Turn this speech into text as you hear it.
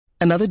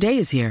Another day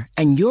is here,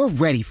 and you're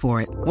ready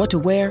for it. What to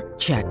wear?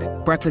 Check.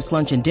 Breakfast,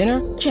 lunch, and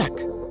dinner? Check.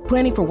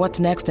 Planning for what's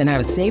next and how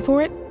to save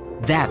for it?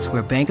 That's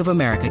where Bank of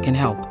America can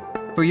help.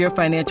 For your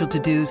financial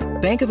to-dos,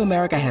 Bank of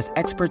America has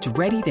experts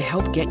ready to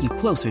help get you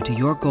closer to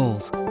your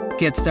goals.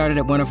 Get started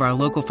at one of our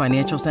local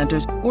financial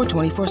centers or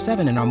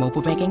 24/7 in our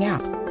mobile banking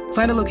app.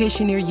 Find a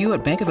location near you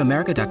at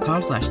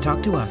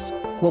bankofamerica.com/talktous.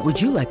 What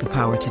would you like the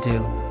power to do?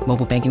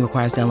 Mobile banking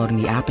requires downloading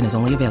the app and is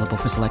only available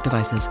for select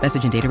devices.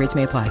 Message and data rates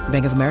may apply.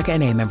 Bank of America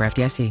N.A., member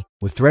FDIC.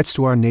 With threats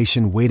to our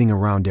nation waiting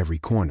around every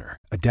corner,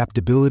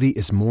 adaptability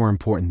is more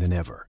important than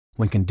ever.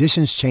 When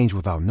conditions change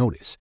without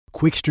notice,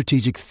 quick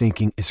strategic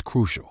thinking is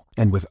crucial.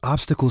 And with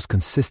obstacles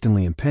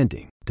consistently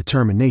impending,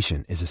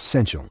 determination is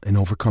essential in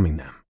overcoming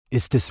them.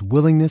 It's this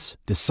willingness,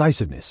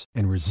 decisiveness,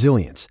 and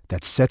resilience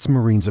that sets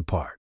Marines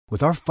apart.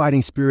 With our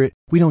fighting spirit,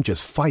 we don't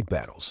just fight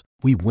battles,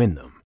 we win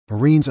them.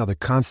 Marines are the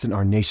constant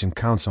our nation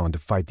counts on to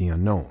fight the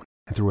unknown.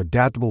 And through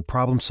adaptable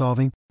problem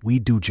solving, we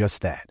do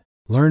just that.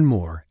 Learn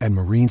more at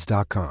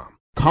marines.com.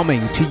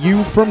 Coming to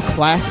you from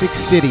Classic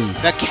City,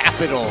 the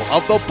capital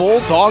of the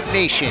Bulldog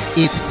Nation.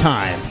 It's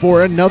time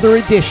for another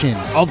edition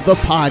of the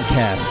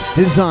podcast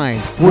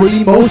designed for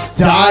the most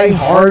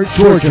die-hard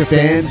Georgia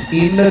fans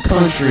in the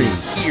country.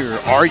 Here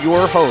are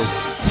your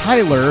hosts,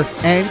 Tyler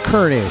and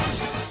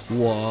Curtis.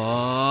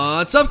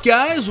 What's up,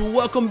 guys?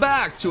 Welcome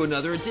back to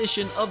another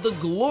edition of the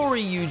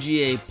Glory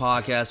UGA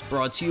podcast,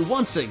 brought to you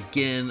once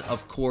again,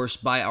 of course,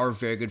 by our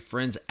very good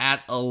friends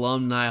at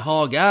Alumni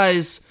Hall.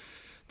 Guys,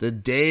 the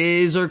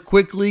days are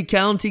quickly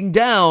counting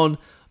down.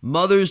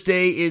 Mother's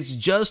Day is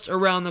just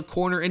around the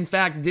corner. In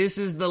fact, this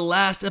is the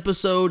last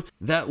episode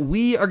that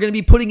we are going to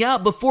be putting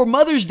out before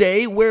Mother's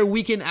Day, where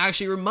we can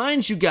actually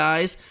remind you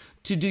guys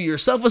to do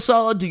yourself a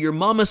solid, do your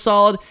mom a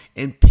solid,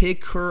 and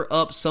pick her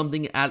up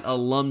something at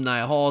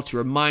Alumni Hall to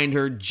remind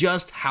her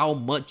just how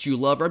much you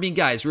love her. I mean,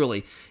 guys,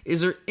 really,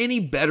 is there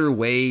any better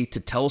way to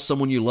tell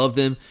someone you love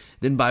them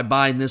than by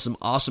buying them some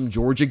awesome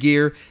Georgia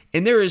gear?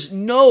 And there is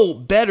no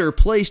better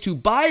place to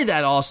buy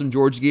that awesome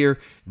Georgia gear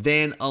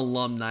than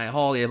Alumni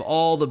Hall. They have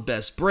all the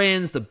best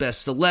brands, the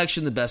best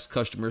selection, the best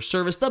customer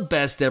service, the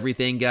best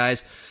everything,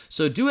 guys.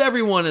 So do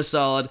everyone a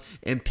solid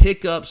and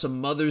pick up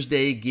some Mother's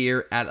Day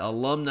gear at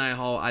Alumni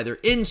Hall, either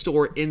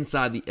in-store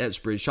inside the Epps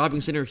Bridge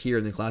Shopping Center here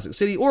in the Classic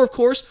City, or of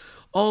course,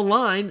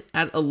 online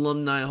at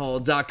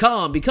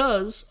alumnihall.com,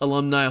 because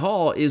Alumni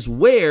Hall is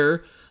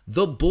where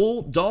the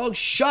Bulldogs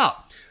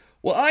shop.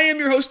 Well, I am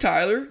your host,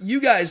 Tyler. You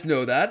guys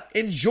know that.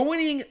 And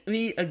joining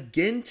me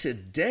again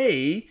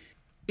today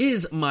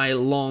is my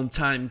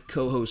longtime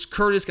co-host,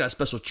 Curtis. Got a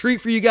special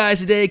treat for you guys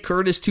today.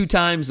 Curtis, 2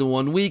 times in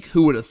 1 week.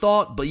 Who would have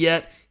thought? But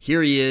yet,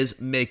 here he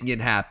is making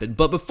it happen.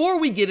 But before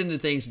we get into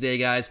things today,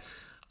 guys,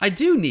 I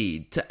do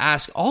need to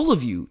ask all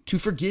of you to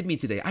forgive me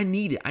today. I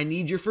need it. I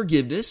need your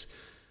forgiveness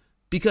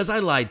because I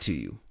lied to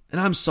you. And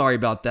I'm sorry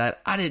about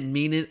that. I didn't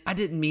mean it. I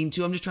didn't mean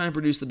to. I'm just trying to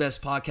produce the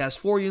best podcast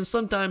for you. And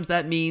sometimes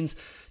that means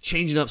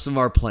changing up some of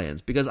our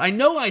plans. Because I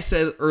know I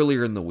said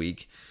earlier in the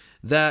week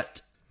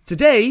that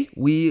today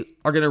we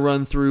are going to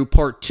run through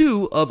part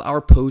 2 of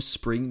our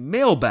post-spring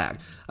mailbag.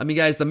 I mean,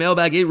 guys, the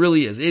mailbag, it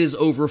really is. It is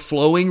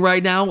overflowing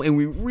right now. And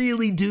we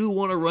really do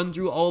want to run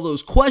through all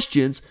those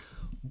questions.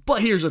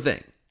 But here's the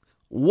thing.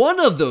 One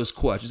of those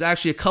questions,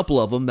 actually a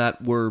couple of them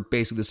that were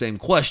basically the same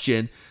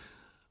question,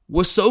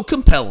 was so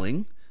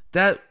compelling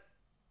that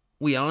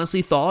we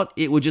honestly thought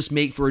it would just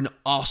make for an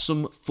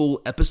awesome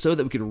full episode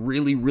that we could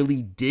really,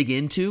 really dig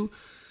into.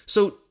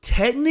 So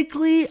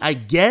technically, I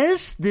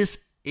guess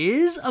this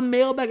is a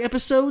mailbag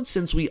episode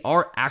since we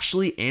are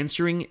actually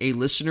answering a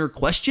listener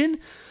question,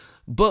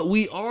 but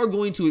we are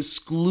going to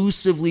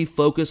exclusively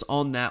focus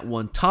on that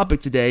one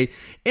topic today.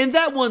 And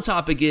that one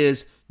topic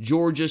is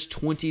Georgia's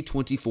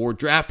 2024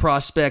 draft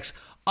prospects.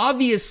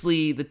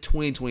 Obviously, the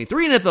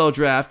 2023 NFL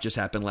draft just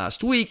happened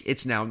last week.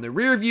 It's now in the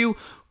rear view.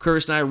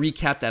 Curtis and I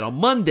recapped that on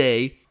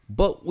Monday,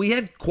 but we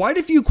had quite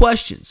a few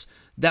questions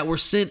that were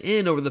sent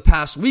in over the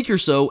past week or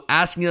so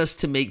asking us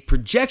to make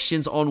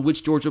projections on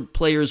which Georgia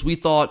players we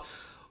thought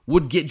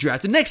would get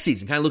drafted next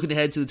season, kind of looking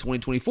ahead to the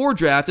 2024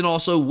 draft, and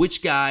also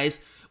which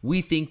guys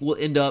we think will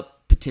end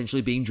up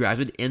potentially being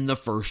drafted in the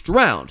first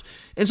round.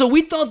 And so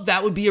we thought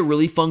that would be a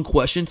really fun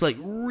question to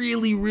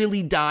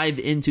really dive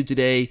into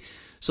today.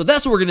 So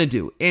that's what we're going to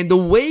do. And the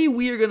way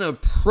we are going to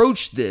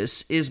approach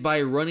this is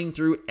by running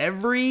through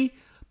every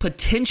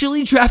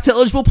potentially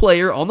draft-eligible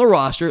player on the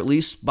roster, at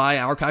least by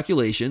our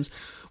calculations,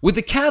 with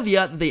the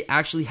caveat that they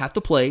actually have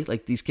to play.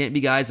 Like, these can't be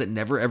guys that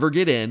never, ever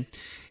get in.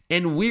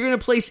 And we're going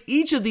to place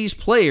each of these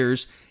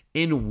players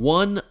in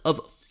one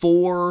of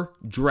 4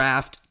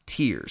 draft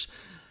tiers.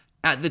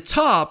 At the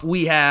top,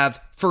 we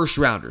have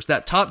first-rounders.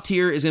 That top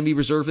tier is going to be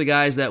reserved for the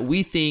guys that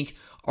we think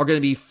are going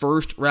to be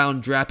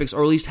first-round draft picks,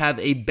 or at least have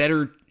a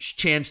better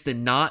chance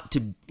than not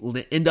to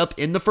end up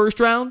in the first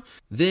round.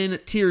 Then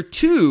tier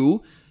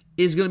 2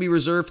 is going to be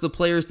reserved for the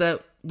players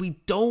that we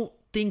don't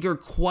think are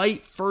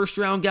quite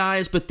first-round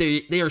guys, but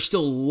they are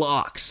still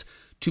locks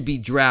to be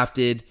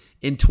drafted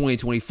in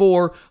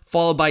 2024,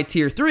 followed by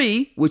tier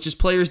 3, which is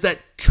players that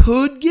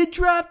could get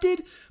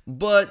drafted,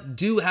 but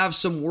do have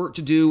some work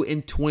to do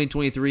in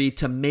 2023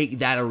 to make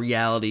that a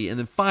reality. And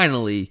then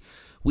finally,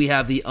 we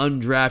have the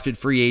undrafted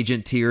free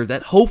agent tier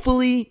that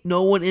hopefully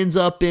no one ends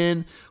up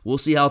in. We'll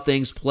see how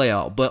things play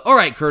out. But all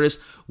right, Curtis,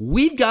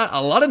 we've got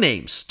a lot of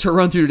names to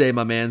run through today,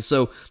 my man.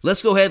 So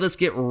let's go ahead. Let's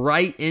get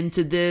right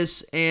into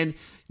this. And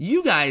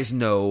you guys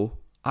know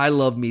I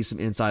love me some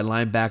inside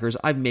linebackers.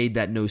 I've made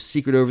that no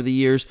secret over the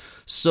years.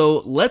 So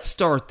let's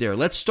start there.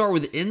 Let's start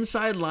with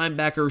inside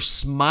linebacker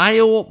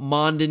Smile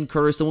Mondon,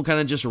 Curtis. Then we'll kind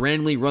of just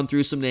randomly run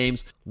through some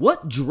names.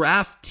 What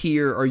draft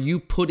tier are you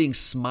putting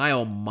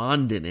Smile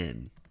Mondon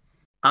in?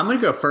 I'm going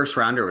to go first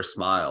rounder with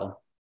Smile.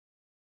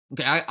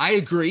 Okay, I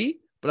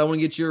agree, but I want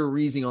to get your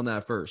reasoning on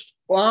that first.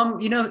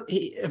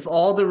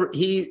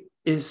 He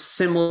is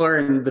similar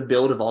in the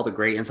build of all the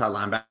great inside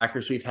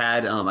linebackers we've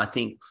had. I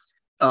think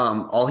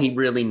all he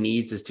really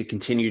needs is to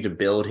continue to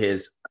build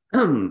his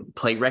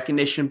play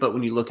recognition. But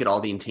when you look at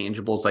all the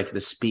intangibles like the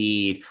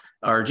speed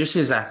or just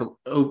his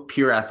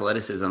pure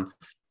athleticism,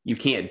 you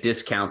can't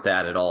discount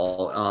that at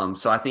all.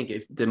 So I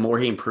think the more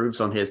he improves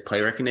on his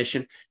play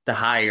recognition, the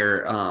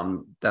higher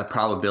the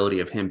probability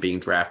of him being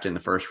drafted in the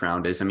first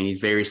round is. I mean, he's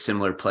a very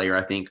similar player,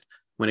 I think,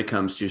 when it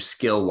comes to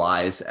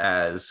skill-wise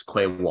as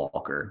Quay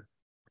Walker.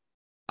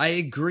 I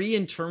agree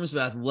in terms of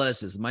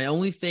athleticism. My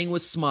only thing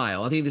with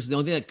Smile, I think this is the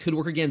only thing that could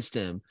work against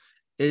him,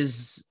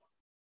 is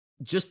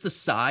just the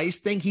size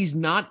thing. He's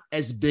not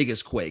as big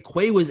as Quay.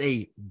 Quay was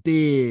a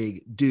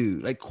big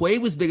dude. Like Quay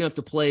was big enough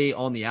to play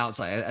on the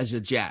outside as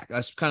a jack.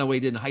 That's kind of what he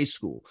did in high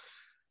school.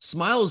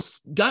 Smile's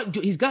got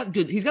a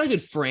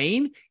good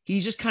frame.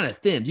 He's just kind of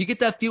thin. Do you get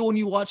that feel when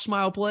you watch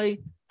Smile play?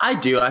 I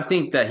do. I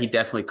think that he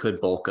definitely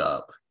could bulk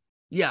up.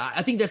 Yeah,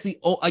 I think that's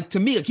to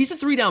me, like, he's a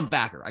 3-down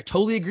backer. I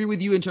totally agree with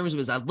you in terms of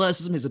his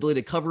athleticism, his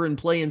ability to cover and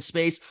play in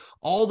space,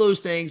 all those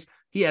things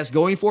he has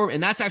going for him.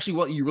 And that's actually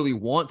what you really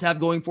want to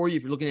have going for you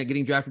if you're looking at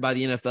getting drafted by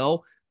the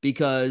NFL,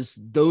 because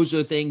those are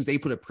the things they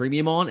put a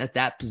premium on at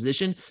that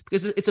position,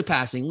 because it's a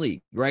passing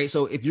league, right?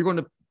 So if you're going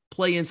to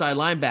play inside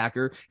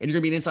linebacker and you're going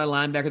to be an inside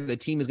linebacker that the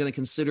team is going to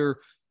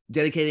consider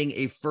dedicating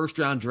a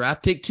first-round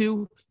draft pick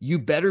to, you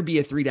better be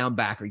a 3-down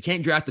backer. You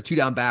can't draft a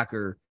 2-down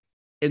backer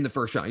in the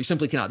first round. You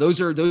simply cannot. Those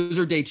are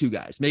day 2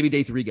 guys, maybe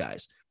day 3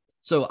 guys.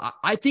 So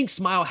I think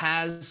Smile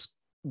has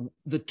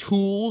the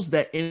tools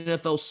that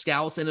NFL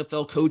scouts,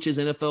 NFL coaches,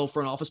 NFL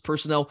front office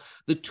personnel,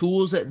 the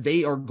tools that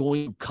they are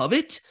going to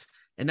covet.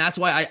 And that's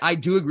why I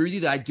do agree with you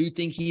that I do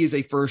think he is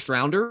a first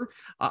rounder.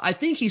 I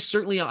think he's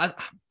certainly, I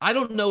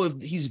don't know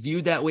if he's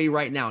viewed that way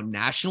right now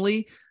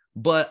nationally,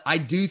 but I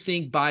do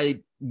think by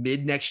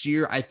mid next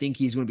year, I think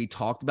he's going to be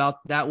talked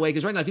about that way.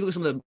 Because right now, if you look at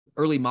some of the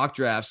early mock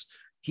drafts,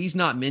 he's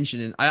not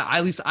mentioned.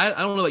 I don't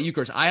know about you,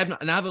 Curtis. I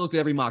haven't looked at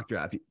every mock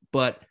draft,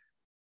 but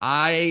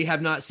I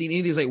have not seen any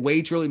of these like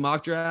way too early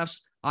mock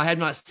drafts. I have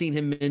not seen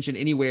him mentioned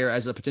anywhere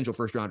as a potential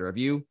first rounder. Have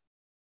you?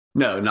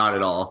 No, not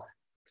at all.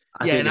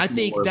 I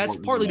think that's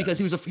partly because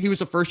he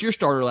was a first year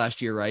starter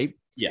last year, right?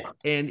 Yeah.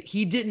 And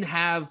he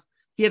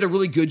had a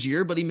really good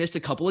year, but he missed a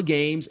couple of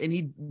games and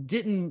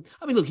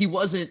he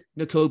wasn't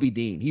Nakobe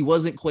Dean. He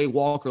wasn't Quay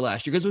Walker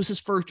last year because it was his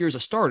first year as a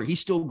starter. He's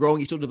still growing.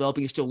 He's still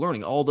developing. He's still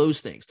learning all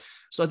those things.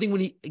 So I think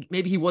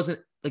when he wasn't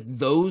like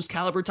those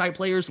caliber type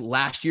players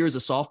last year as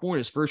a sophomore and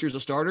his first year as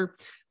a starter,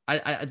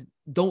 I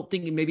don't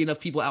think maybe enough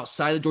people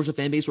outside the Georgia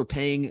fan base were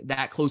paying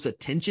that close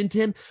attention to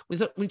him.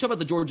 When you talk about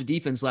the Georgia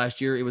defense last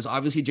year, it was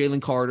obviously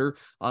Jalen Carter.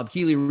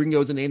 Keely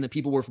Ringo is a name that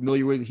people were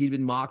familiar with. He'd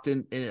been mocked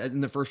in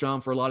the first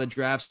round for a lot of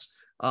drafts.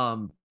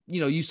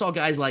 You saw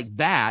guys like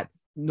that,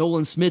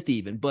 Nolan Smith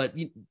even, but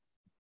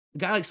a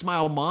guy like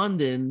Smile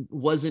Mondon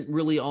wasn't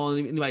really on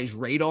anybody's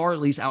radar, at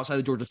least outside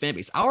the Georgia fan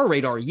base. Our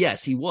radar,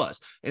 yes, he was.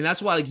 And that's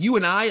why, like, you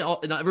and I,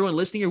 and everyone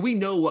listening here, we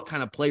know what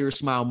kind of player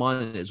Smile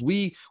Mondon is.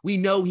 We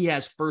know he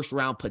has first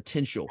round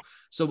potential.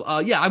 So,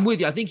 I'm with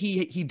you. I think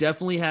he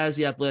definitely has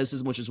the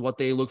athleticism, which is what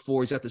they look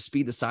for. He's got the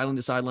speed, the sideline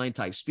to sideline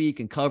type speed,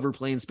 can cover,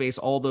 play in space,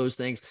 all those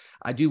things.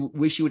 I do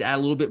wish he would add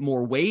a little bit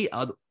more weight.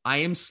 I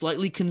am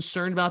slightly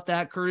concerned about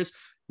that, Curtis.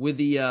 With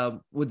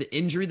the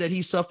injury that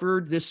he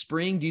suffered this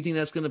spring, do you think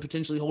that's going to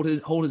potentially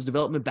hold his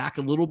development back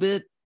a little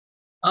bit?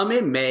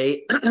 It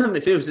may.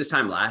 If it was this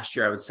time last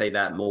year, I would say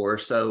that more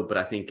so. But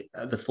I think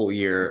the full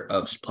year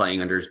of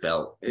playing under his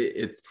belt,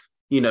 it's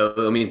thinking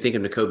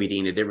of Nakobe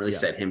Dean, it didn't really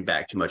set him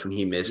back too much when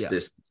he missed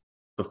this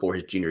before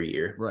his junior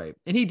year. Right.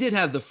 And he did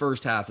have the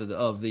first half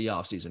of the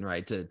offseason,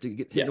 right, to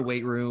get hit the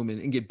weight room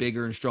and get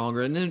bigger and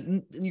stronger. And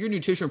then your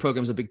nutrition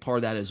program is a big part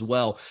of that as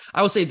well.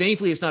 I would say,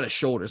 thankfully, it's not a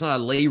shoulder. It's not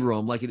a lay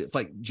room like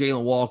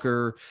Jalen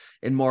Walker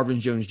and Marvin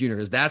Jones Jr.,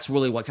 because that's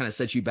really what kind of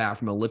sets you back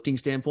from a lifting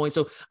standpoint.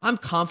 So I'm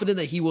confident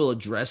that he will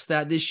address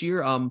that this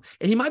year. And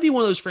he might be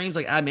one of those frames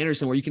like Adam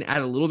Anderson where you can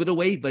add a little bit of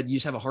weight, but you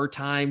just have a hard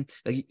time.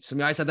 Like some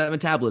guys have that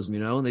metabolism,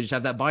 and they just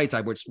have that body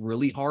type where it's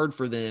really hard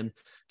for them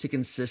to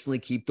consistently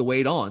keep the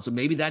weight on. So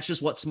maybe that's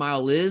just what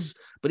Smile is.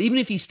 But even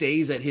if he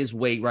stays at his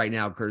weight right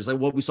now, Curtis, like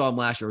what we saw him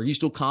last year, are you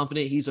still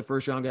confident he's a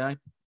first round guy?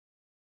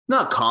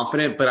 Not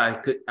confident, but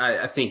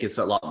I think it's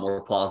a lot more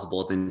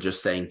plausible than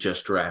just saying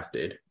just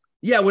drafted.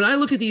 Yeah, when I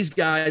look at these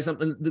guys,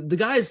 the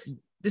guys,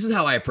 this is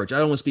how I approach it. I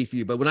don't want to speak for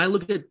you, but when I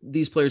look at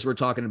these players we're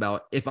talking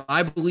about, if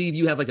I believe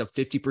you have like a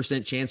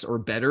 50% chance or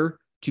better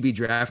to be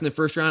drafted in the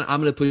first round, I'm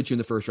going to put you in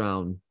the first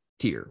round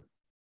tier.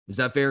 Is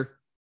that fair?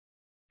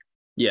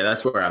 Yeah,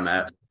 that's where I'm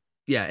at.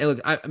 Yeah, and look,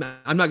 I'm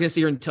not going to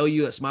sit here and tell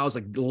you that Smiles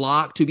like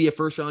locked to be a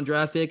first round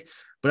draft pick,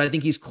 but I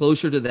think he's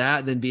closer to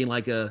that than being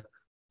like a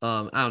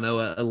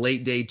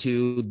late day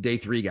 2, day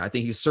 3 guy. I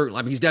think he's certainly,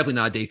 I mean, he's definitely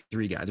not a day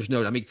 3 guy. There's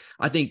no, I mean,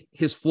 I think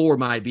his floor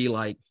might be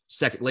like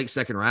late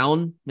second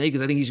round, maybe,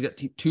 because I think he's got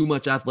too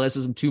much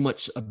athleticism, too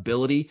much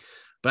ability.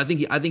 But I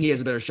think he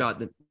has a better shot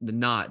than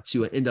not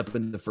to end up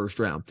in the first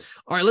round.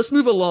 All right, let's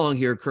move along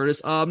here,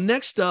 Curtis.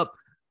 Next up,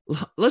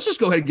 let's just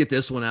go ahead and get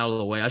this one out of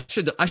the way. I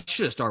should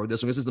have started with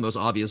this one because this is the most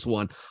obvious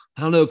one.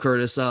 I don't know,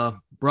 Curtis.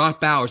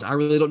 Brock Bowers. I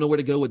really don't know where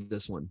to go with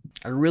this one.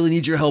 I really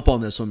need your help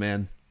on this one,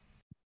 man.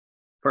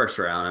 First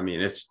round. I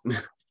mean, it's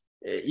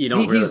you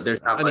don't really.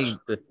 There's not much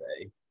to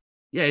say.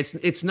 Yeah,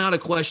 it's not a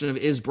question of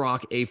is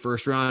Brock a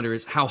first rounder.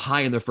 It's how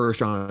high in the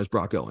first round is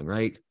Brock going,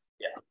 right?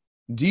 Yeah.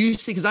 Do you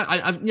see? Because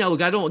I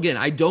look, I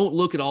don't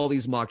look at all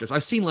these mock drafts.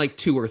 I've seen like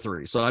 2 or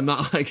 3, so I'm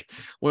not like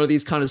one of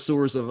these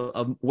connoisseurs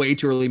of way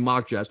too early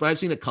mock drafts. But I've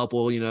seen a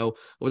couple,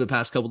 over the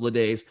past couple of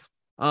days.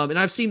 And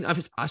I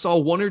saw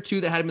 1 or 2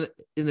 that had him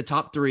in the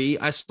top 3.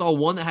 I saw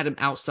one that had him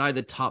outside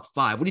the top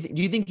 5. What do you think?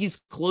 Do you think he's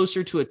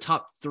closer to a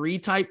top 3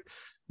 type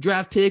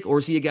draft pick, or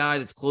is he a guy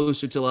that's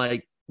closer to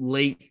like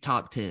late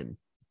top 10?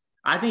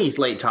 I think he's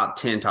late top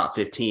 10, top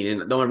 15.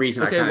 And the only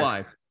reason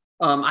why?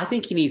 I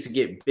think he needs to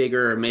get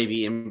bigger,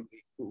 maybe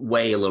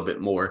weigh a little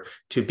bit more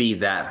to be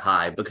that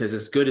high, because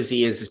as good as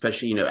he is,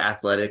 especially,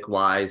 athletic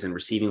wise and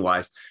receiving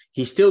wise,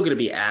 he's still going to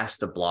be asked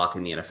to block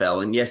in the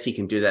NFL. And yes, he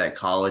can do that at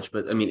college,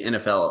 but I mean,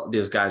 NFL,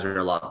 those guys are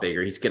a lot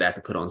bigger. He's going to have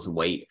to put on some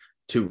weight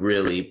to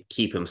really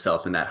keep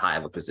himself in that high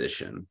of a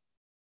position.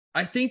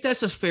 I think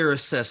that's a fair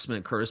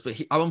assessment, Curtis, but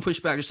I want to push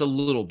back just a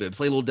little bit,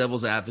 play a little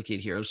devil's advocate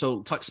here.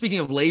 So speaking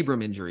of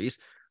labrum injuries,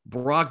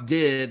 Brock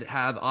did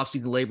have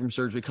offseason labrum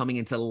surgery coming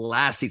into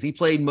last season. He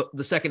played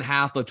the second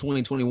half of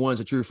 2021 as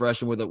a true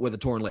freshman with a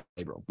torn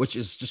labrum, which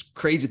is just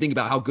crazy to think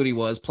about how good he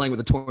was playing with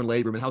a torn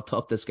labrum and how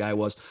tough this guy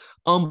was.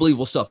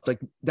 Unbelievable stuff.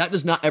 Like, that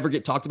does not ever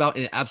get talked about,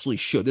 and it absolutely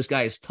should. This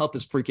guy is tough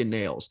as freaking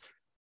nails.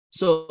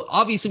 So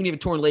obviously when you have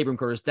a torn labrum,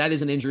 Curtis, that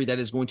is an injury that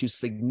is going to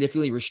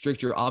significantly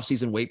restrict your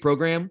offseason weight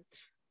program.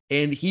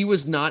 And he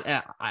was not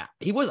I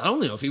don't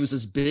know if he was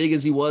as big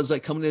as he was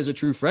like coming in as a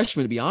true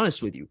freshman, to be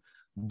honest with you.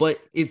 But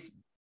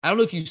I don't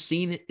know if you've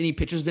seen any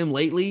pictures of him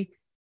lately.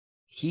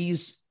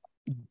 He's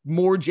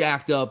more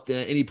jacked up than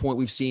at any point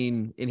we've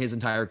seen in his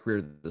entire career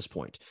at this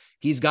point.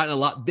 He's gotten a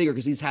lot bigger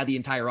because he's had the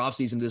entire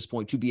offseason to this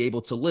point to be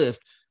able to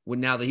lift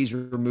now that he's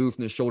removed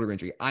from the shoulder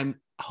injury. I'm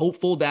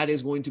hopeful that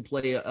is going to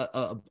play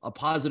a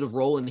positive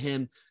role in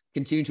him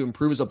continuing to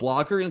improve as a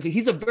blocker. And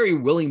he's a very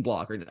willing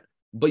blocker.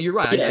 But you're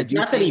right. Yeah, it's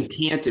not that he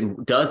can't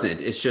and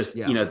doesn't. It's just,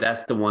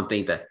 that's the one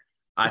thing that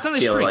I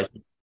feel like.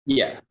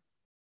 Yeah.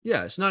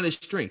 Yeah, it's not his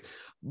strength.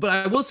 But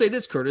I will say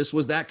this, Curtis,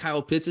 was that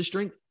Kyle Pitts'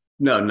 strength?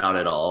 No, not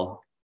at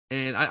all.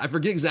 And I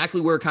forget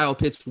exactly where Kyle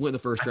Pitts went in the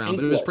first round,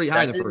 but it was pretty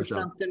high in the first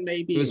round.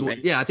 Maybe.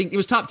 Yeah, I think it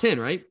was top 10,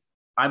 right?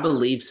 I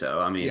believe so.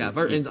 I mean,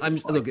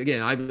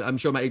 I'm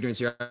showing my ignorance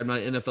here. I'm not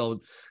an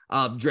NFL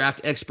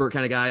draft expert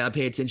kind of guy. I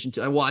pay attention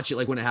to, I watch it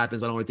like when it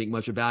happens, but I don't really think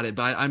much about it.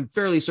 But I'm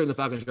fairly certain the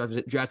Falcons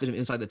drafted him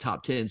inside the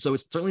top 10. So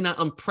it's certainly not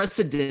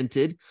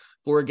unprecedented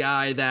for a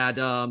guy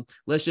that,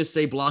 let's just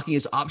say, blocking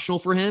is optional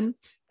for him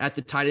at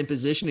the tight end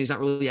position. He's not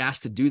really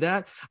asked to do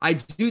that. I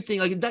do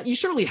think like that you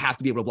certainly have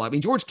to be able to block. I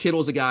mean, George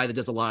Kittle's a guy that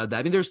does a lot of that.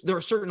 I mean, there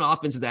are certain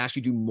offenses that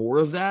actually do more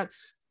of that.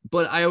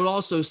 But I would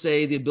also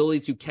say the ability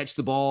to catch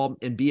the ball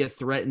and be a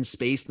threat in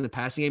space in the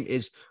passing game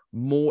is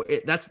more.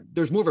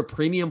 There's more of a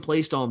premium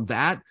placed on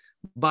that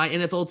by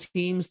NFL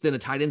teams than a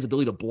tight end's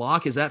ability to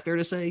block. Is that fair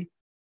to say?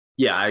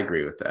 Yeah, I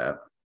agree with that.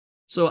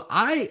 So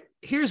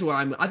here's where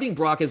I think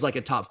Brock is like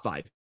a top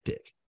 5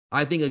 pick.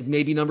 I think like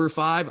maybe number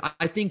 5.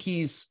 I think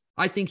he's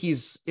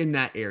in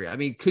that area. I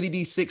mean, could he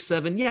be 6,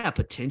 7? Yeah,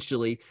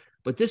 potentially.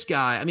 But this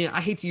guy, I mean,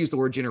 I hate to use the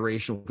word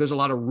generational. There's a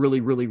lot of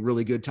really, really,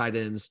 really good tight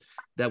ends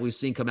that we've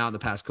seen come out in the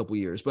past couple of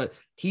years, but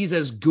he's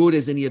as good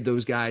as any of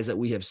those guys that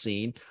we have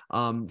seen.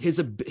 I mean,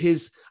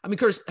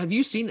 Curtis, have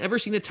you ever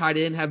seen a tight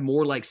end have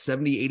more like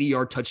 70,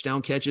 80-yard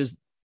touchdown catches?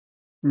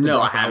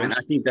 No, I haven't.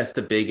 I think that's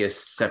the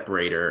biggest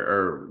separator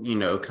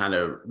or, kind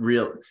of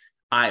real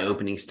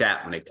eye-opening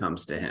stat when it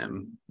comes to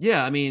him.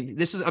 Yeah.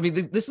 This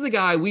is a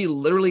guy we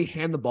literally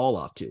hand the ball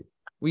off to.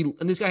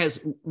 And this guy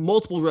has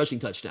multiple rushing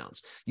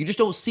touchdowns. You just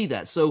don't see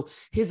that. So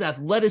his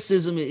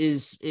athleticism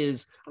is I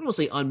don't want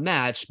to say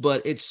unmatched,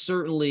 but it's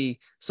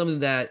certainly something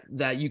that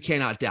you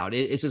cannot doubt.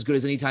 It's as good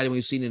as any tight end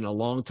we've seen in a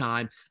long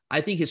time.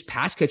 I think his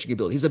pass catching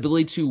ability, his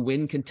ability to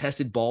win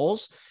contested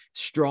balls,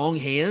 strong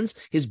hands,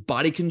 his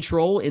body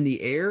control in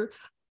the air,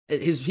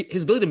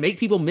 his ability to make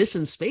people miss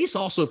in space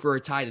also for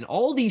a tight end.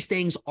 All these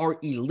things are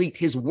elite.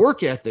 His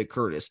work ethic,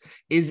 Curtis,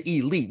 is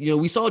elite.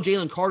 We saw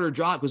Jalen Carter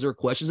drop. Was there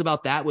questions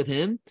about that with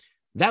him?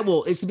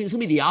 It's going to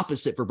be the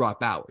opposite for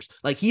Brock Bowers.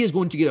 Like, he is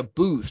going to get a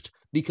boost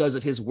because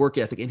of his work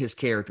ethic and his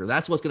character.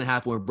 That's what's going to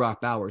happen with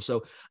Brock Bowers.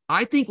 So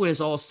I think when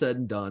it's all said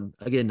and done,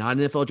 again, not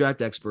an NFL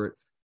draft expert,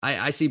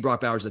 I see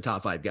Brock Bowers as a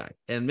top 5 guy.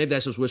 And maybe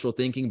that's just wishful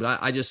thinking,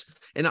 but I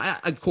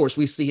of course,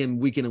 we see him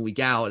week in and week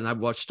out. And I've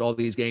watched all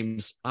these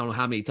games, I don't know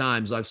how many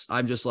times.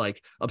 I'm just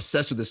like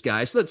obsessed with this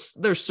guy. So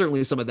there's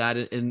certainly some of that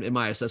in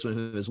my assessment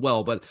of him as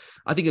well. But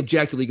I think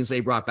objectively, you can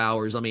say Brock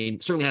Bowers,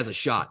 certainly has a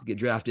shot to get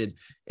drafted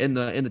in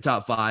the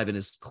top 5 and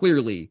is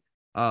clearly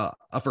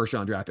a first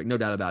round draft pick, no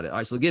doubt about it. All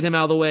right, so get him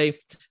out of the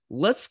way.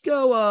 Let's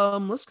go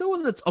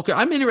with okay.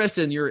 I'm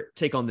interested in your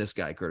take on this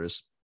guy,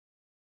 Curtis.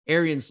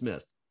 Arian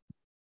Smith.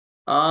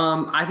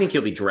 I think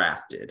he'll be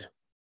drafted.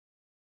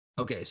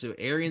 Okay, so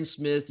Arian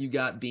Smith, you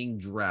got being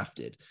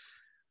drafted.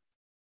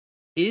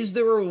 Is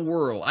there a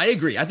world? I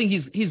agree. I think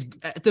he's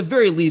at the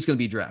very least going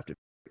to be drafted.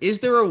 Is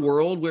there a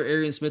world where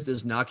Arian Smith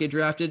does not get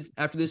drafted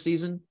after this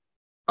season?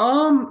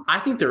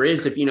 I think there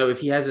is. If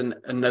he has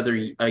another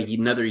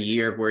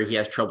year where he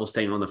has trouble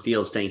staying on the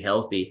field, staying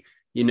healthy.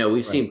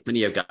 We've seen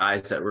plenty of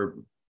guys that were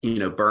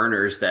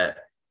burners that.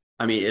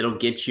 It'll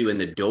get you in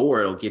the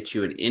door. It'll get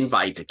you an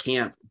invite to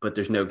camp, but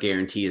there's no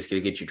guarantee it's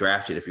going to get you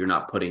drafted if you're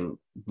not putting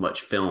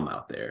much film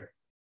out there.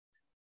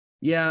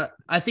 Yeah,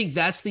 I think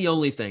that's the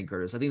only thing,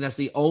 Curtis. I think that's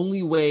the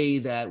only way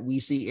that we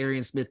see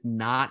Arian Smith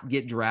not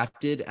get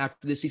drafted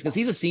after this season, because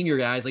he's a senior,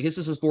 guys. Like, this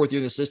is his 4th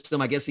year in the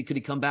system. I guess could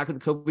he come back with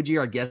the COVID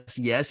year? I guess,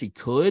 yes, he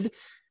could,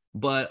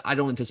 but I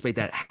don't anticipate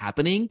that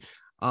happening.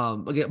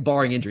 Again,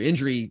 barring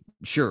injury,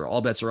 sure,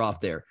 all bets are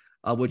off there,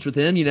 which with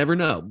him, you never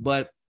know.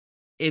 But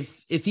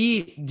if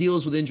he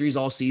deals with injuries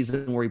all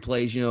season where he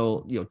plays,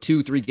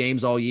 2-3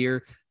 games all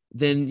year,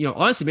 then,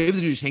 honestly, maybe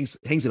the dude just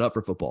hangs it up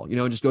for football,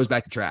 and just goes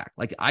back to track.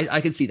 Like, I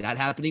could see that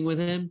happening with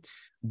him.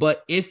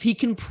 But if he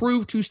can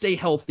prove to stay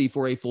healthy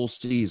for a full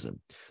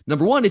season,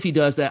 number one, if he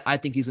does that, I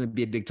think he's going to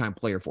be a big time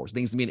player for us. I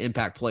think he's going to be an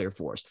impact player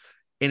for us.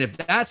 And if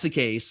that's the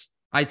case,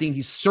 I think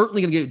he's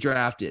certainly going to get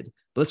drafted.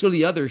 But let's go to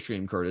the other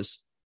extreme,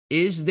 Curtis.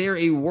 Is there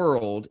a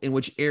world in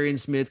which Arian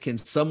Smith can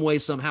some way,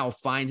 somehow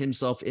find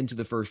himself into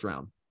the first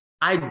round?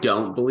 I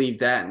don't believe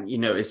that.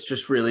 It's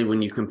just really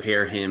when you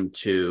compare him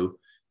to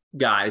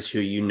guys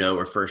who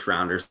are first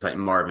rounders like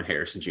Marvin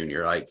Harrison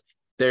Jr. Like,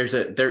 there is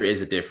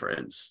a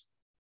difference.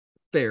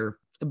 Fair.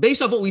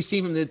 Based off what we've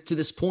seen from to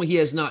this point, he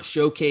has not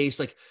showcased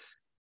like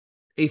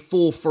a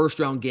full first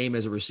round game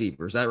as a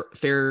receiver. Is that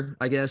fair,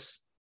 I guess?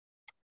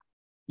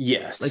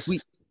 Yes. Like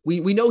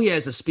we know he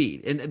has the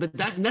speed. But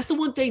that's the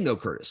one thing though,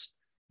 Curtis.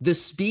 The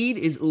speed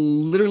is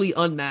literally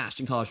unmatched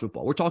in college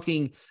football. We're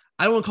talking,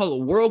 I don't want to call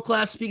it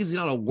world-class speed because he's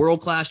not a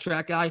world-class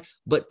track guy,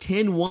 but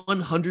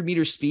 100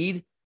 meter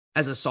speed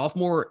as a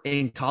sophomore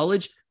in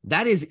college,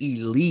 that is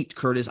elite,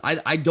 Curtis.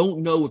 I don't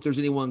know if there's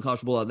anyone in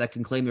college football that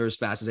can claim they're as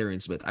fast as Arian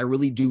Smith. I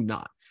really do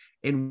not.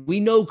 And we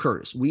know,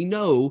 Curtis,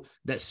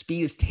 that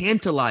speed is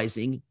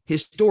tantalizing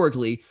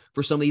historically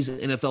for some of these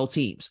NFL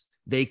teams.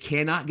 They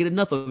cannot get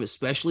enough of it,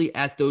 especially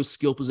at those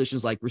skill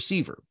positions like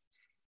receiver.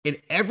 And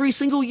every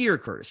single year,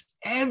 Curtis,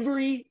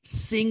 every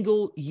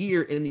single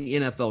year in the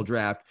NFL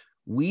draft,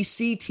 we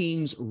see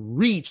teams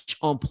reach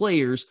on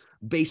players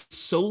based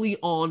solely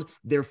on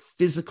their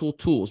physical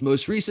tools.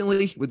 Most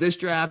recently with this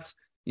draft,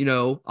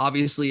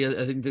 obviously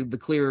I think the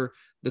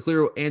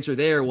clear answer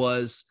there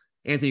was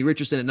Anthony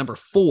Richardson at number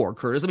 4,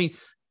 Curtis.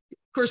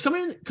 Curtis,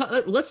 coming in,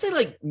 let's say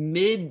like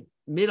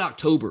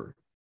mid-October,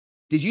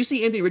 did you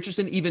see Anthony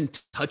Richardson even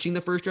touching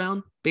the first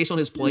round based on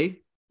his play?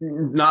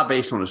 Not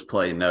based on his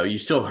play, no. You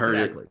still heard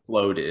it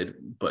floated,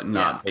 but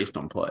not based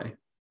on play.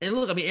 And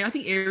look, I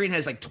think Arian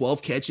has like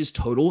 12 catches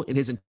total in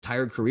his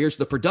entire career.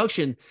 So the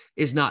production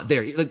is not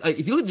there. Like,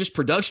 if you look at just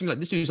production, you're like,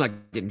 this dude's not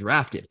getting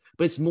drafted.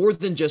 But it's more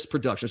than just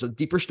production. So a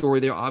deeper story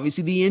there.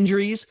 Obviously, the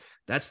injuries,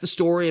 that's the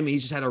story.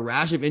 He's just had a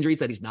rash of injuries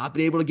that he's not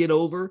been able to get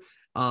over.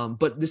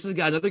 But this is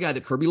another guy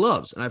that Kirby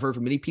loves. And I've heard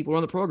from many people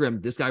on the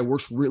program, this guy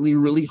works really,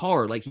 really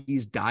hard. Like,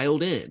 he's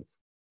dialed in.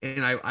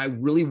 And I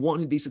really want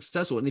him to be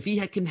successful. And if he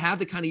can have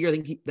the kind of year I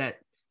think that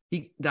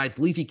I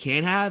believe he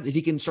can have, if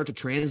he can start to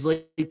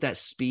translate that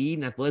speed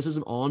and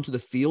athleticism onto the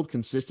field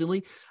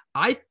consistently,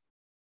 I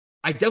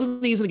definitely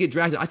think he's going to get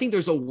drafted. I think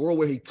there's a world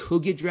where he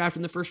could get drafted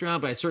in the first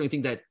round, but I certainly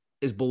think that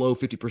is below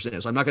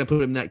 50%. So I'm not going to put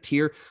him in that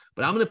tier,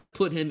 but I'm going to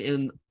put him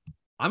in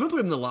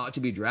the lot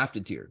to be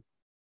drafted tier.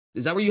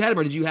 Is that where you had him,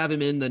 or did you have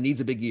him in the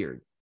needs a big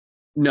year?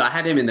 No, I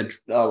had him in the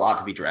lot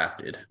to be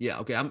drafted. Yeah,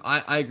 okay.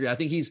 I agree. I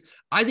think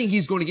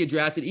he's going to get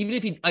drafted, even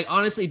if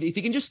honestly, if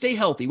he can just stay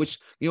healthy, which,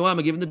 I'm going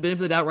to give him the benefit of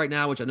the doubt right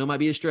now, which I know might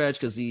be a stretch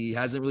because he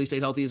hasn't really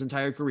stayed healthy his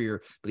entire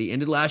career, but he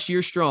ended last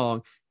year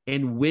strong.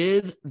 And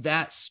with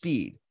that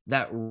speed,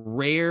 that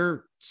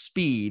rare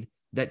speed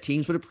that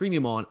teams put a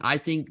premium on, I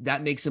think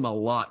that makes him a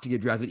lot to get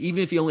drafted.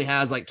 Even if he only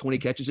has like 20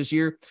 catches this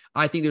year,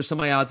 I think there's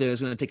somebody out there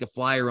that's going to take a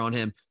flyer on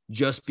him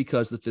just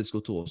because of the physical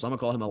tools. So I'm going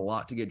to call him a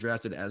lot to get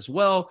drafted as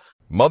well.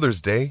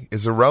 Mother's Day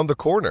is around the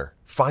corner.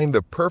 Find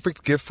the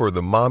perfect gift for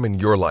the mom in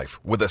your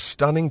life with a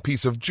stunning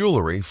piece of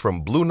jewelry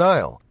from Blue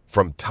Nile.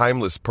 From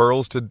timeless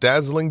pearls to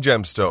dazzling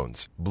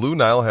gemstones, Blue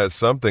Nile has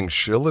something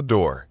she'll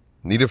adore.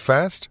 Need it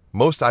fast?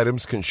 Most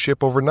items can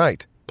ship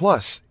overnight.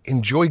 Plus,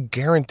 enjoy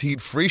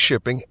guaranteed free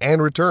shipping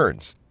and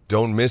returns.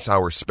 Don't miss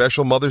our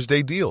special Mother's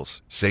Day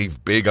deals.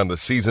 Save big on the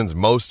season's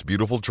most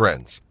beautiful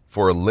trends.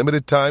 For a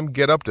limited time,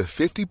 get up to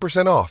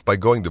 50% off by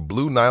going to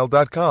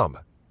BlueNile.com.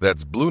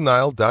 That's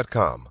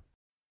BlueNile.com.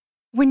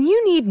 When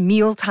you need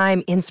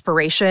mealtime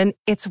inspiration,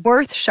 it's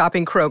worth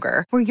shopping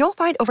Kroger, where you'll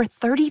find over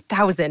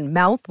 30,000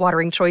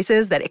 mouth-watering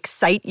choices that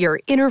excite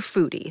your inner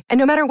foodie. And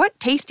no matter what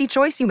tasty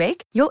choice you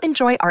make, you'll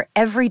enjoy our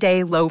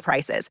everyday low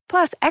prices,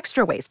 plus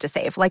extra ways to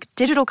save, like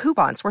digital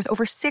coupons worth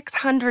over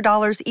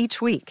 $600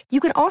 each week. You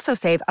can also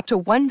save up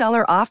to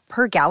 $1 off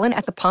per gallon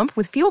at the pump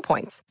with fuel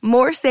points.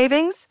 More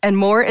savings and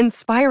more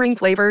inspiring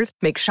flavors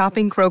make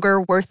shopping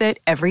Kroger worth it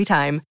every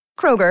time.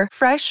 Kroger,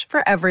 fresh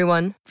for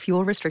everyone.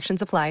 Fuel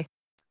restrictions apply.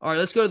 All right,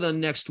 let's go to the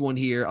next one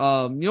here.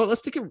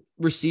 Let's take a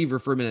receiver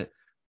for a minute.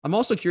 I'm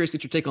also curious to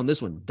get your take on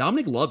this one.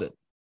 Dominic Lovett.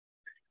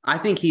 I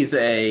think he's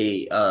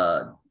a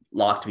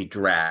lock to be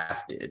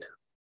drafted.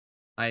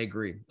 I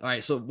agree. All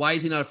right, so why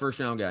is he not a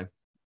first-round guy?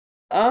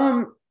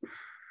 I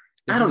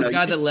don't know. A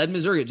guy that led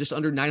Missouri at just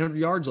under 900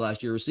 yards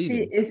last year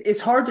receiving.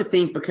 It's hard to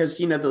think because,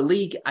 the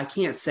league, I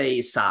can't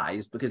say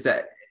size because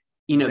that,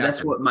 exactly.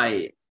 That's what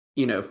my,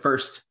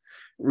 first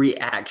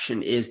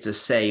reaction is to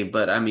say,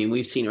 but I mean,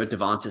 we've seen it with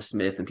Devonta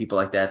Smith and people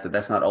like that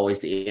that's not always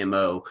the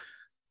MO.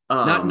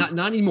 Not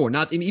anymore.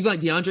 Not even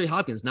like DeAndre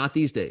Hopkins, not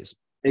these days.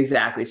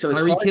 Exactly. So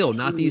Tyreek Hill,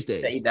 not these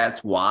days.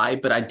 That's why,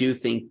 but I do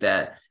think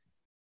that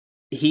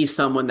he's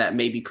someone that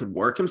maybe could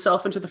work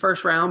himself into the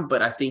first round,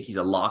 but I think he's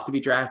a lock to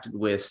be drafted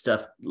with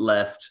stuff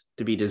left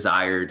to be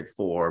desired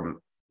for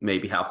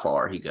maybe how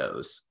far he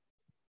goes.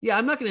 Yeah,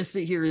 I'm not going to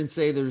sit here and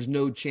say there's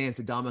no chance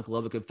that Dominic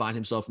Lovett could find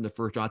himself in the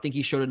first round. I think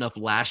he showed enough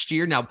last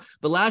year. Now,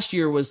 but last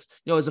year was,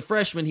 as a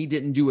freshman, he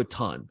didn't do a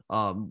ton.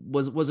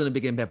 Wasn't a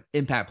big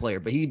impact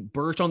player, but he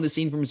burst on the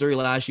scene from Missouri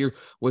last year,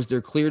 was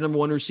their clear number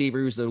one receiver.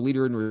 He was their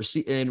leader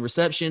in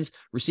receptions,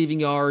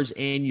 receiving yards,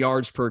 and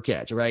yards per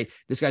catch, right?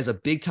 This guy's a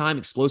big-time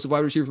explosive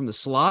wide receiver from the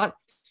slot.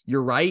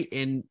 You're right.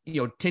 And,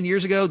 10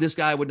 years ago, this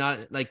guy would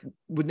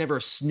never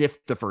have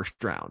sniffed the first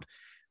round.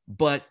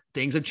 But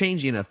things have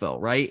changed in the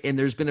NFL, right? And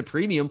there's been a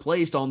premium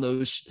placed on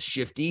those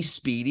shifty,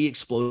 speedy,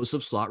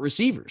 explosive slot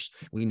receivers.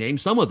 We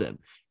named some of them,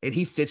 and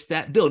he fits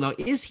that bill. Now,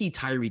 is he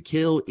Tyreek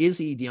Hill? Is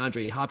he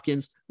DeAndre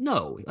Hopkins?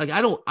 No,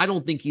 I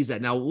don't think he's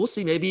that. Now we'll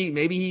see.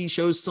 Maybe he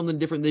shows something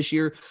different this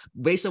year.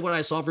 Based on what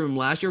I saw from him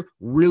last year,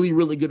 really,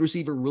 really good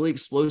receiver, really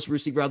explosive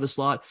receiver out of the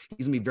slot.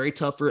 He's gonna be very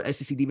tough for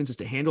SEC defenses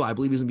to handle. I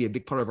believe he's gonna be a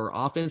big part of our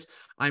offense.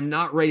 I'm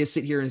not ready to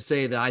sit here and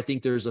say that I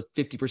think there's a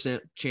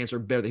 50% chance or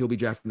better that he'll be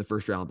drafted in the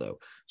first round, though.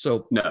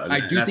 So no,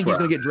 I do think he's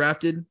gonna get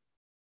drafted.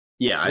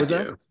 Yeah, I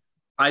do.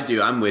 I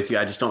do. I'm with you.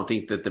 I just don't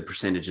think that the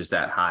percentage is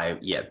that high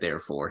yet there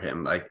for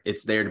him. Like,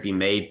 it's there to be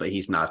made, but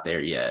he's not there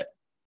yet.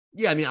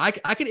 Yeah, I mean, I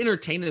could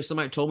entertain it if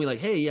somebody told me, like,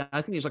 hey, yeah,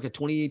 I think there's like a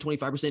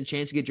 20-25%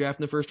 chance to get drafted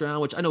in the first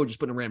round, which I know we're just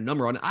putting a random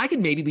number on it. I could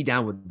maybe be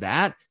down with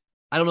that.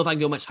 I don't know if I can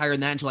go much higher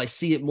than that until I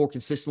see it more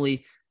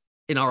consistently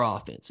in our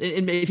offense.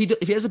 And if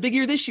he has a big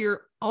year this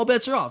year, all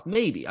bets are off.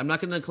 Maybe. I'm not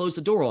going to close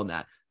the door on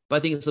that. But I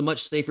think it's a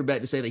much safer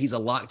bet to say that he's a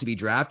lock to be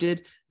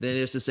drafted than it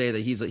is to say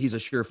that he's a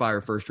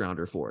surefire first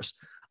rounder for us.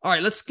 All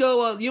right, let's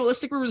go. Let's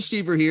stick with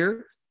receiver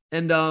here.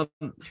 And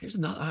here's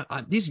another.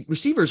 These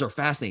receivers are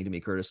fascinating to me,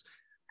 Curtis.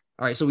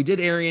 All right, so we did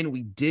Arian,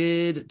 we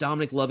did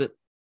Dominic Lovett,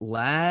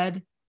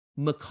 Ladd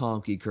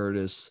McConkey,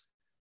 Curtis.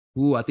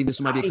 Ooh, I think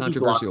this might be a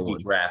controversial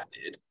one.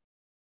 Drafted.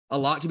 A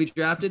lock to be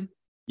drafted?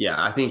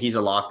 Yeah, I think he's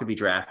a lock to be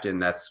drafted,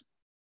 and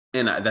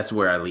that's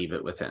where I leave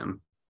it with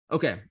him.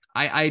 Okay,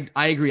 I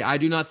agree. I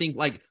do not think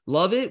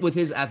Lovett with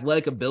his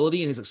athletic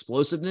ability and his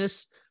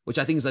explosiveness, which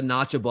I think is a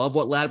notch above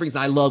what Ladd brings.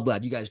 I love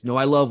Ladd. You guys know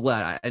I love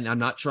Ladd. And I'm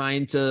not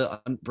trying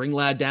to bring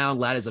Ladd down.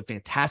 Ladd is a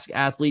fantastic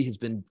athlete. He's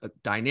been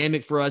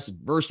dynamic for us,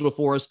 versatile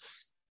for us.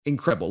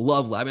 Incredible.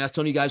 Love Ladd. I mean, I was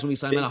telling you guys when we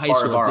signed him out of high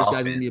school, this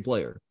guy's going to be a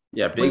player.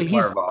 Yeah, big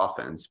part of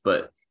offense,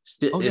 but it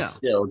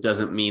still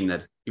doesn't mean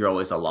that you're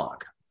always a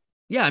lock.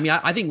 Yeah, I mean,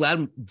 I think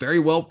Ladd very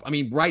well. I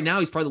mean, right now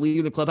he's probably the leader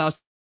of the clubhouse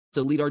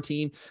to lead our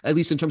team, at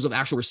least in terms of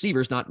actual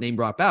receivers, not named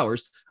Brock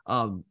Bowers.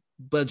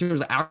 But in terms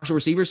of actual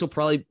receivers, he'll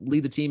probably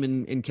lead the team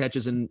in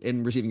catches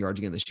and receiving yards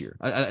again this year.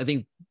 I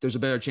think there's a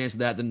better chance of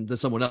that than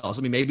someone else.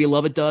 I mean, maybe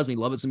Lovett does. I mean,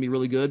 Lovett's going to be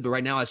really good. But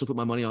right now, I still put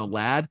my money on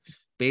Ladd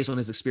based on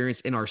his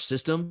experience in our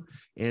system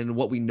and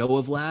what we know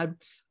of Ladd.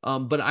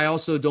 But I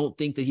also don't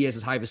think that he has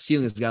as high of a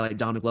ceiling as a guy like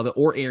Dominic Lovett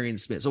or Arian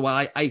Smith. So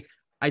while I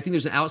think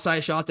there's an outside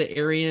shot that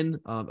Arian,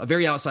 a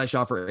very outside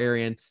shot for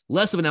Arian,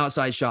 less of an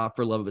outside shot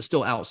for Lovett, but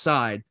still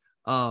outside.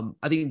 I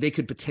think they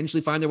could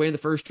potentially find their way in the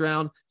first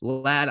round.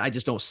 Ladd, I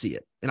just don't see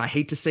it. And I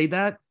hate to say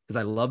that because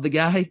I love the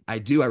guy. I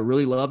do. I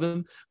really love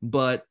him.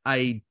 But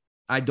I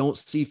don't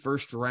see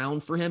first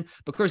round for him.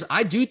 Because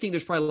I do think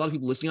there's probably a lot of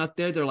people listening out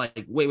there. They're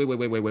like,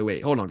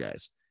 wait. Hold on,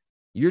 guys.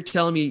 You're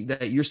telling me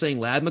that you're saying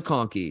Ladd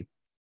McConkey,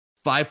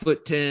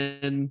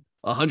 5'10",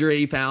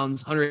 180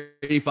 pounds,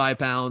 185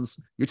 pounds.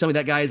 You're telling me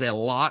that guy is a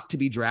lock to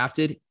be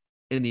drafted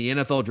in the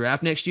NFL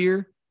draft next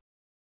year?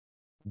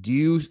 Do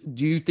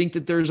you think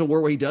that there's a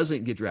world where he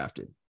doesn't get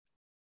drafted?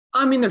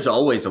 I mean, there's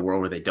always a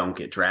world where they don't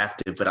get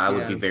drafted, but I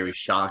would be Yeah. very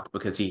shocked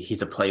because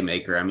he's a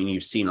playmaker. I mean,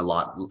 you've seen a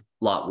lot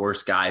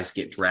worse guys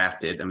get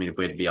drafted. I mean, if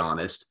we had to be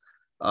honest.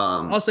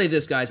 I'll say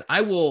this, guys.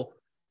 So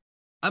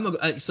I don't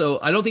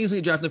think he's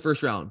gonna get drafted in the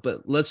first round,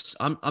 but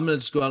I'm gonna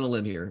just go out on a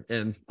limb here.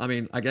 And I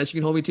mean, I guess you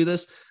can hold me to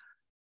this.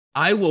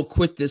 I will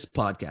quit this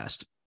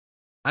podcast.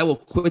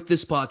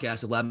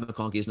 If Ladd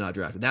McConkey is not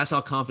drafted. That's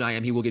how confident I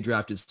am he will get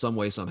drafted some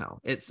way, somehow.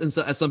 It's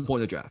at some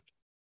point in the draft.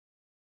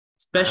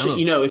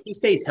 Especially, if he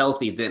stays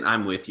healthy, then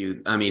I'm with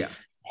you. I mean,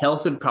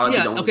 health would probably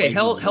be the only thing.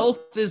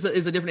 Health is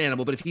a different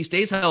animal, but if he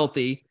stays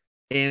healthy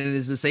and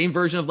is the same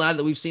version of Ladd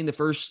that we've seen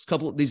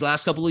these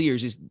last couple of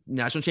years, these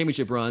national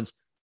championship runs,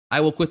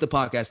 I will quit the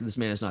podcast if this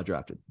man is not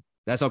drafted.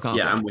 That's how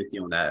confident. Yeah, I'm with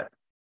you on that.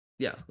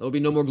 Yeah, there'll be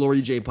no more Glory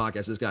UGA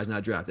podcast. This guy's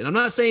not drafted. And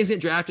I'm not saying he's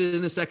getting drafted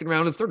in the second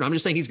round or the third round. I'm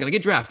just saying he's going to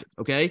get drafted.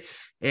 Okay.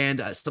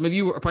 And some of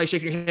you are probably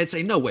shaking your head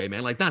saying, no way,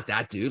 man. Like, not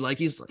that dude. Like,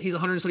 he's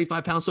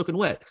 175 pounds soaking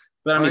wet.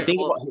 But I mean,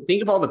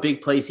 think of all the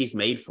big plays he's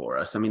made for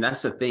us. I mean,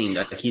 that's the thing.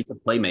 That he's a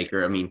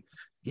playmaker. I mean,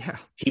 yeah,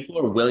 people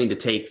are willing to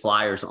take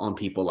flyers on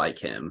people like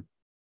him.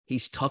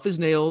 He's tough as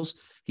nails.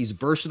 He's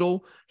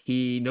versatile.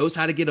 He knows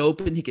how to get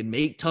open. He can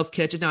make tough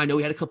catches. Now, I know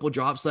he had a couple of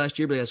drops last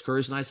year, but as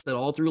Curtis and I said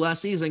all through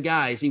last season,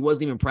 guys, he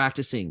wasn't even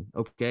practicing.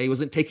 Okay. He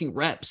wasn't taking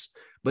reps,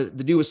 but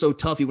the dude was so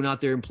tough. He went out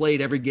there and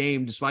played every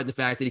game, despite the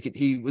fact that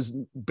he was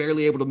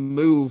barely able to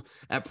move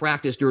at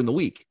practice during the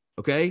week.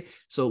 Okay.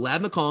 So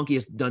Ladd McConkey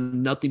has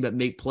done nothing but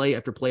make play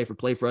after play after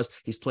play for us.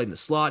 He's played in the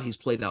slot. He's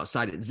played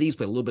outside at Z. He's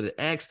played a little bit of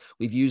X.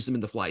 We've used him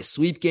in the fly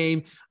sweep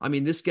game. I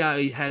mean, this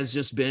guy has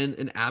just been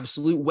an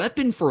absolute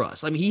weapon for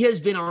us. I mean, he has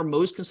been our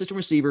most consistent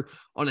receiver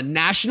on a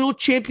national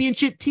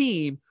championship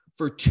team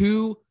for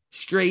 2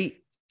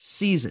 straight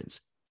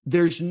seasons.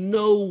 There's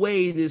no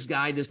way this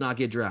guy does not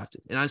get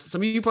drafted. And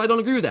some of you probably don't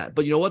agree with that.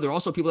 But you know what? There are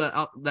also people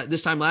that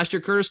this time last year,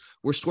 Curtis,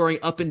 were scoring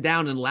up and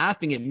down and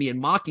laughing at me and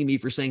mocking me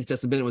for saying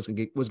Stetson Bennett was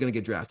going to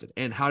get drafted.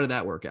 And how did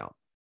that work out?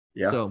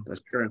 Yeah, so,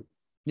 that's true.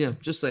 Yeah,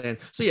 just saying.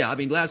 So yeah, I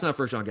mean, Ladd's not a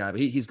first round guy, but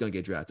he's going to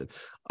get drafted.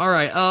 All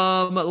right.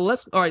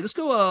 Let's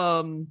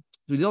go.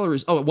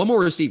 One more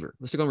receiver.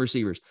 Let's take on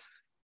receivers.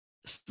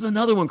 This is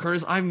another one,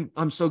 Curtis.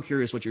 I'm so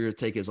curious what your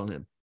take is on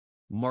him.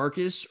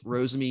 Marcus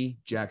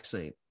Rosemy-Jack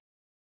Saint.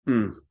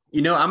 I'm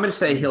going to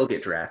say he'll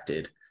get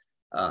drafted.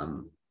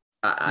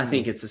 I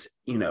think it's,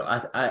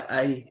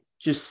 I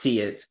just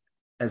see it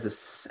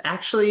as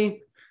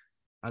actually.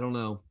 I don't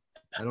know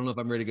if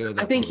I'm ready to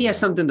go. I think he has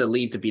something to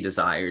leave to be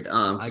desired.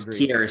 I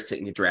agree. Kieris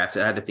didn't get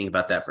drafted. I had to think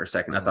about that for a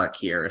second. I thought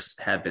Kieris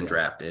had been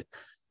drafted.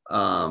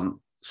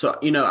 So,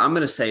 I'm going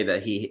to say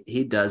that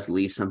he does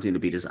leave something to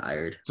be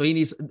desired. So he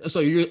needs. So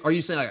are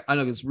you saying? Like, I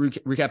know. Let's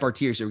recap our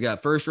tiers here. We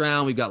got first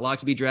round. We've got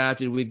locked to be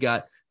drafted. We've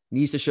got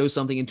needs to show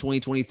something in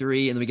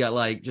 2023, and then we got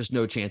like just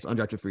no chance,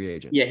 undrafted free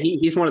agent. Yeah,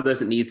 he's one of those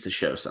that needs to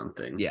show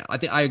something. Yeah,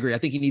 I agree. I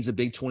think he needs a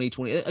big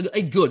 2020,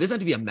 a good. It doesn't have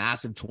to be a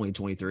massive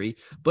 2023,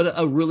 but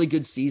a really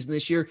good season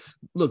this year.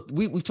 Look,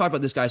 we've talked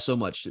about this guy so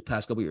much the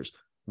past couple of years.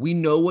 We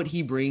know what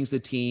he brings to the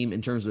team in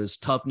terms of his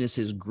toughness,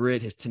 his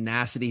grit, his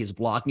tenacity, his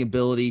blocking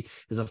ability.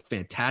 He's a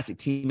fantastic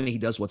teammate. He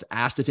does what's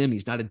asked of him.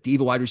 He's not a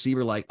diva wide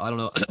receiver like, I don't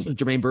know,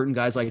 Jermaine Burton,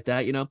 guys like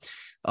that,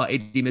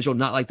 A.D. Mitchell,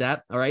 not like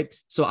that. All right.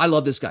 So I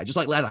love this guy. Just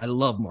like Ladd, I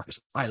love Marcus.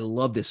 I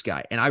love this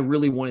guy. And I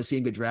really want to see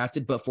him get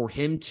drafted. But for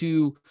me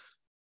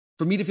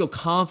to feel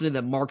confident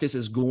that Marcus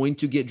is going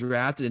to get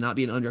drafted and not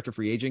be an undrafted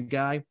free agent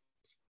guy,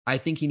 I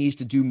think he needs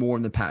to do more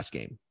in the pass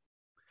game.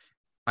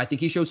 I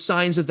think he showed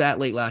signs of that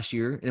late last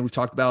year. And we've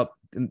talked about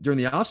during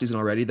the offseason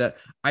already that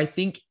I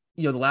think,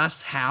 the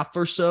last half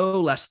or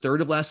so, last third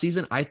of last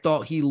season, I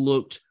thought he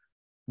looked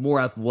more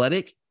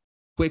athletic,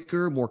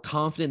 quicker, more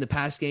confident in the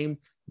pass game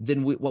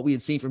than what we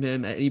had seen from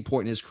him at any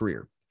point in his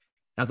career.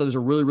 And I thought it was a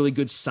really, really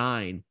good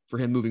sign for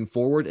him moving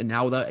forward. And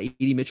now without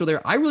A.D. Mitchell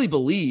there, I really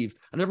believe,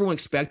 and everyone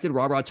expected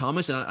Rod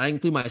Thomas, and I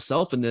include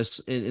myself in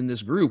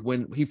this group,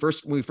 when we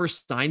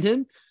first signed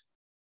him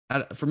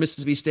for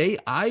Mississippi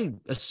State, I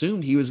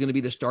assumed he was going to be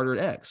the starter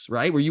at X,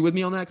 right? Were you with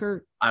me on that,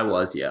 Kurt? I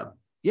was, yeah.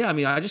 Yeah, I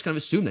mean, I just kind of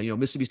assumed that,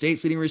 Mississippi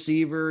State's leading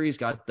receiver, he's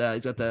got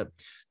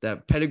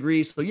that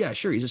pedigree. So yeah,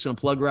 sure, he's just going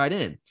to plug right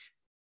in.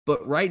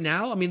 But right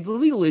now, I mean, the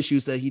legal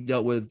issues that he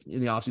dealt with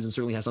in the offseason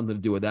certainly has something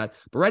to do with that.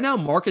 But right now,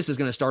 Marcus is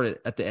going to start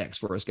at the X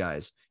for us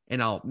guys.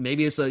 And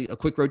maybe it's a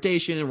quick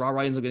rotation and Rod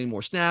ends up getting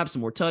more snaps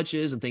and more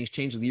touches and things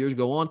change as the years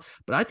go on.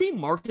 But I think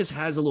Marcus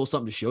has a little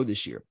something to show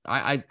this year.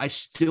 I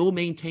still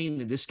maintain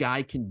that this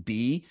guy can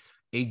be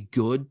a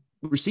good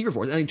receiver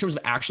for us in terms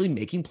of actually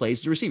making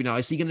plays to receive. Now,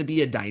 is he going to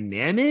be a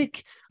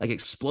dynamic, like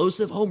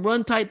explosive home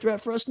run type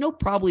threat for us? No,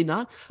 probably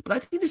not. But I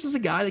think this is a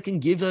guy that can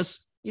give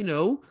us,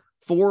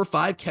 4 or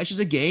 5 catches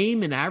a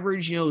game and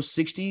average,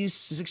 60,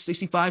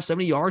 65,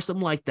 70 yards,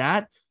 something like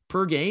that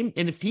per game.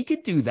 And if he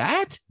could do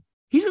that,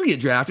 he's going to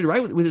get drafted,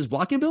 right? With his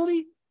blocking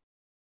ability.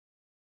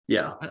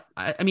 Yeah.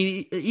 I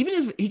mean, even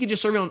if he could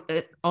just serve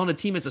on a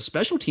team as a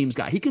special teams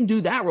guy, he can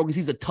do that role because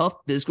he's a tough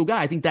physical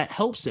guy. I think that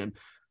helps him.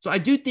 So I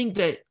do think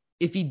that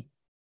if he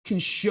can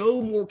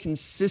show more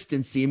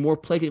consistency and more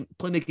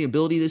playmaking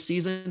ability this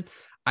season,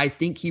 I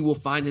think he will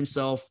find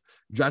himself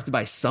drafted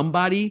by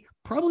somebody,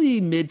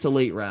 probably mid to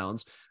late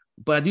rounds.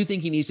 But I do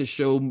think he needs to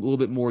show a little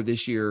bit more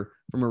this year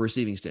from a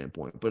receiving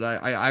standpoint. But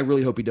I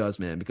really hope he does,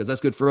 man, because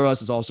that's good for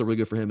us. It's also really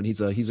good for him, and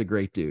he's a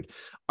great dude.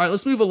 All right,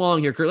 let's move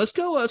along here, Kurt. Let's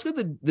go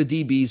to the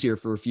DBs here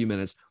for a few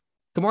minutes.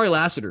 Kamari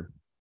Lassiter.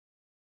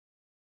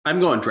 I'm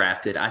going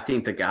drafted. I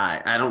think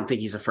I don't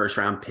think he's a first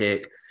round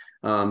pick.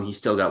 He's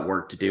still got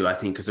work to do, I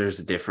think, because there's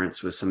a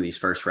difference with some of these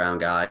first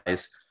round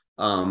guys.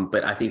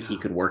 But I think he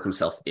could work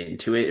himself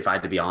into it, if I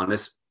had to be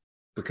honest,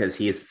 because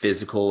he is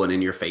physical and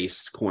in your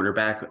face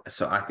cornerback.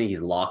 So I think he's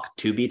locked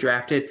to be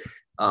drafted.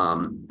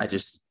 I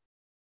just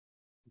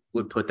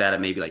would put that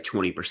at maybe like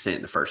 20%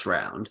 in the first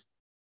round.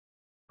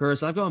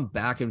 Curtis, I've gone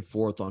back and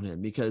forth on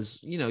him because,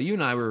 you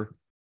and I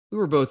we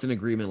were both in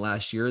agreement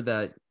last year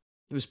that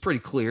it was pretty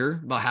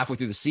clear about halfway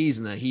through the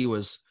season that he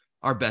was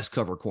our best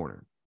cover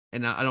corner.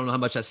 And I don't know how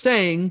much that's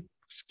saying.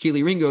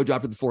 Keely Ringo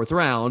dropped in the 4th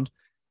round.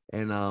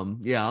 And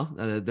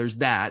there's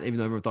that, even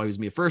though everyone thought he was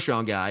going to be a first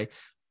round guy.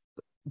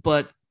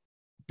 But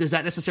does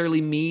that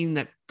necessarily mean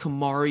that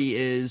Kamari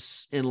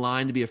is in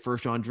line to be a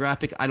first round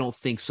draft pick? I don't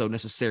think so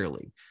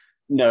necessarily.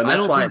 No,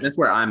 that's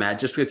where I'm at.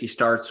 Just because he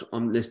starts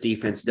on this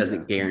defense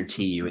doesn't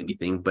guarantee you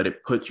anything, but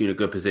it puts you in a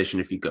good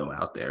position if you go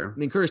out there. I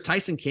mean, Curtis,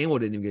 Tyson Campbell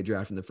didn't even get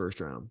drafted in the 1st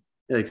round.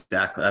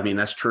 Exactly. I mean,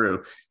 that's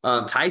true.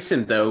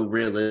 Tyson, though,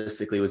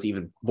 realistically was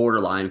even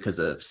borderline because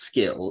of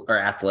skill or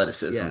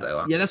athleticism,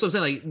 though. Yeah, that's what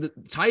I'm saying. Like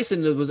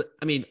Tyson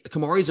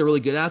Kamari's a really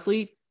good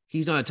athlete.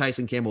 He's not a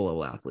Tyson Campbell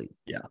level athlete.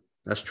 Yeah,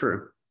 that's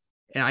true.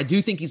 And I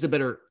do think he's a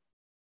better.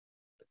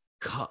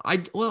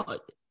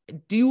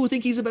 Do you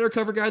think he's a better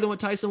cover guy than what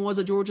Tyson was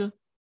at Georgia?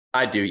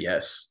 I do,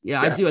 yes.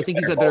 Yeah, I do. I think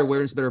he's got better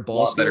awareness, better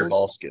ball skills. Better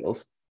ball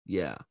skills.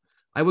 Yeah,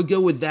 I would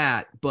go with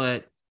that.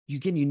 But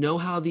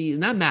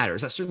and that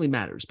matters. That certainly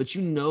matters. But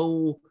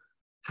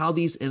how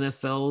these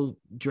NFL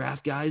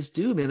draft guys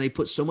do, man. They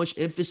put so much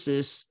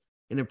emphasis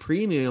and a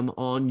premium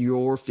on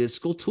your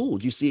physical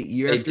tools. You see it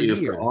year after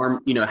year.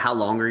 How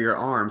long are your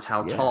arms,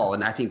 how tall.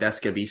 And I think that's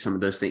going to be some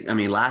of those things. I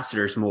mean,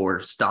 Lassiter's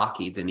more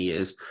stocky than he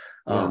is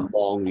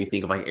long. You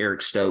think of like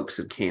Eric Stokes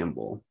and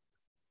Campbell.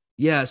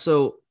 Yeah.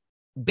 So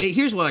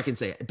here's what I can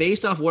say.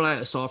 Based off what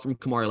I saw from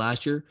Kamari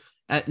last year,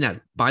 now,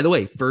 by the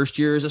way, first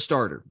year as a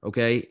starter,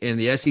 okay, in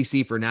the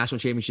SEC for a national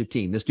championship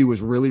team. This dude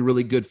was really,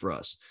 really good for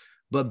us.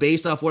 But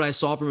based off what I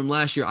saw from him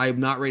last year, I'm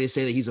not ready to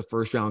say that he's a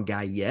first-round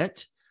guy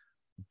yet.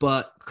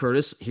 But,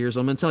 Curtis, here's what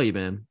I'm going to tell you,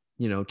 man.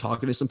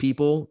 Talking to some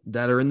people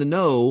that are in the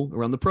know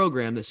around the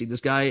program that see this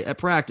guy at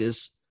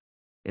practice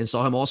and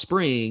saw him all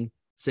spring,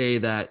 say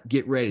that,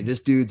 get ready.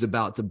 This dude's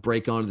about to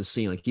break onto the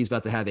scene. Like, he's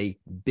about to have a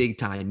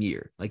big-time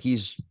year. Like,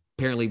 he's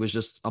apparently was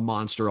just a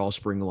monster all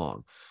spring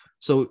long.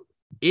 So,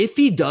 if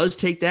he does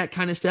take that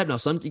kind of step, now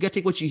you got to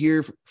take what you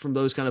hear from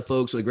those kind of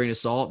folks with a grain of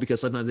salt, because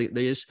sometimes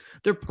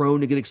they're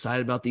prone to get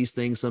excited about these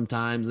things.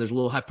 Sometimes there's a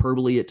little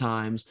hyperbole at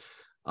times.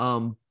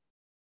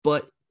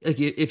 But like,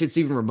 if it's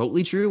even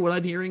remotely true, what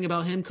I'm hearing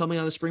about him coming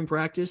out of spring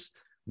practice,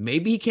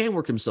 maybe he can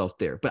work himself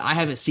there, but I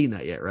haven't seen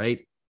that yet.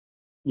 Right.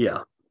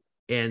 Yeah.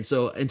 And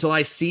so until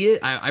I see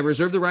it, I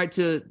reserve the right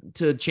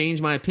to change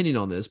my opinion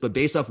on this. But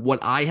based off what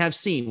I have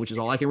seen, which is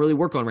all I can really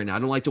work on right now, I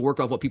don't like to work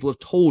off what people have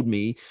told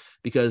me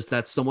because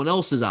that's someone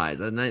else's eyes.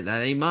 That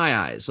ain't my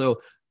eyes.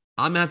 So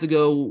I'm gonna have to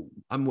go.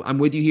 I'm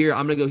with you here.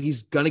 I'm gonna go.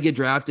 He's gonna get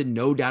drafted,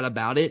 no doubt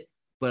about it.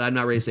 But I'm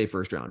not ready to say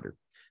first rounder.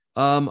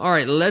 All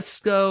right,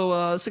 let's go.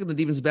 Let's look at the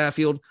defensive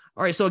backfield.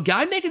 All right, so a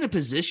guy making a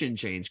position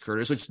change,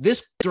 Curtis, which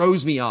this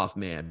throws me off,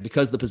 man,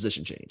 because of the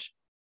position change.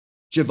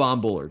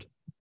 Javon Bullard.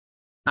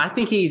 I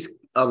think he's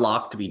a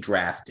lock to be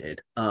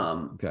drafted.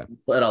 Okay,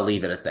 but I'll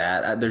leave it at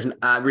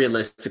that.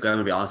 Realistically, I'm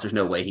gonna be honest. There's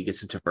no way he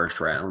gets into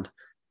first round.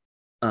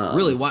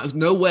 Really? Why?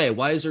 No way.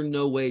 Why is there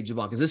no way,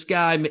 Javon? Because this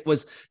guy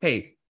was,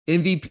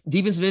 MVP,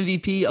 defensive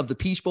MVP of the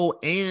Peach Bowl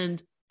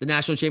and the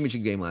national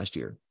championship game last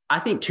year. I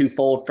think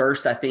twofold.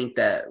 First, I think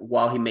that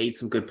while he made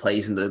some good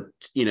plays in the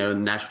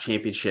national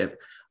championship,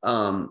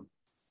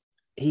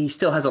 he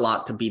still has a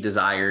lot to be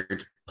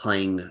desired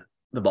playing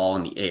the ball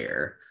in the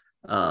air.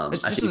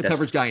 Just as a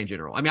coverage guy in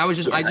general. I mean, I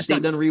just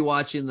got done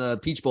rewatching the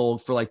Peach Bowl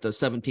for like the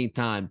 17th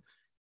time.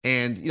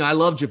 And, I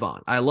love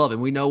Javon. I love him.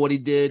 We know what he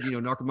did,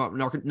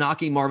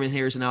 knocking Marvin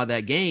Harrison out of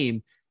that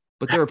game.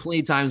 But there were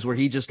plenty of times where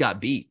he just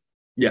got beat,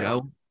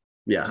 Yeah,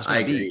 I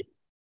agree. Beat.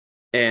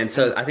 And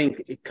so I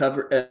think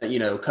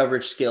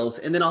coverage skills.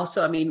 And then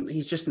also, I mean,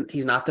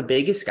 he's not the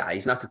biggest guy.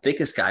 He's not the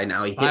thickest guy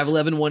now. He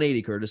 5'11",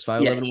 180, Curtis.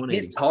 5'11", 180.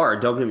 It's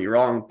hard. Don't get me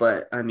wrong.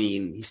 But, I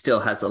mean, he still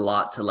has a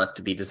lot left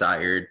to be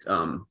desired.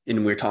 And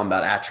we're talking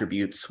about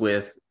attributes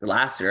with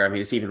Lassiter. I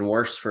mean, it's even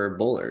worse for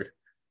Bullard.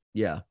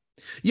 Yeah.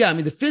 Yeah, I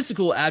mean, the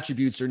physical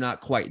attributes are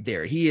not quite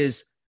there. He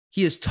is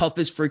tough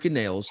as freaking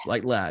nails,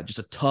 like Ladd, just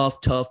a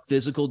tough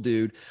physical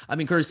dude. I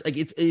mean, Curtis, like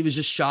it was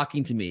just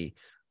shocking to me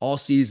all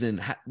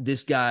season,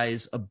 this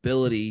guy's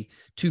ability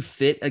to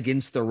fit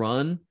against the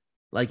run,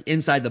 like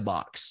inside the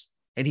box.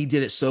 And he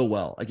did it so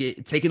well, like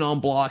taking on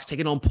blocks,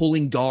 taking on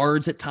pulling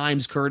guards at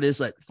times,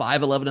 Curtis, at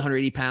 5'11",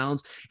 180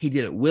 pounds. He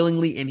did it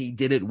willingly and he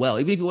did it well.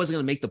 Even if he wasn't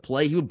going to make the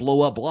play, he would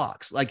blow up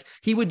blocks. Like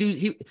he would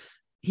do,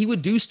 he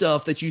would do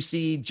stuff that you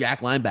see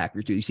Jack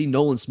linebackers do. You see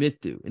Nolan Smith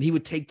do, and he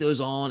would take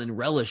those on and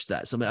relish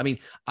that. So, I mean,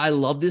 I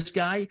love this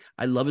guy.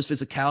 I love his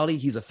physicality.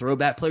 He's a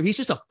throwback player. He's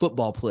just a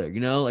football player,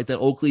 like that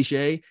old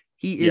cliche.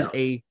 He is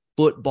a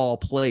football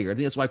player. I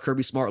think that's why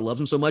Kirby Smart loves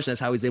him so much. That's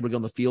how he's able to get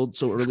on the field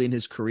so early in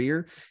his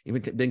career. He's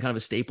been kind of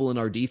a staple in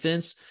our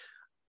defense.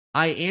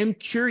 I am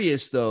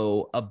curious,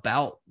 though,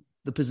 about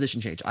the position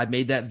change. I've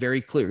made that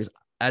very clear.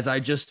 As I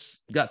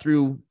just got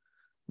through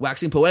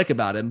waxing poetic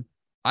about him,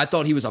 I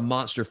thought he was a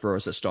monster for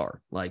us at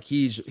star. Like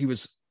he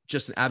was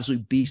just an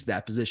absolute beast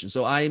that position.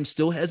 So I am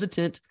still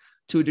hesitant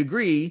to a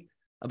degree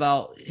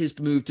about his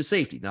move to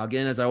safety. Now,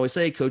 again, as I always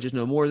say, coaches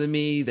know more than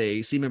me.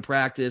 They see him in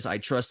practice. I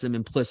trust them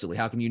implicitly.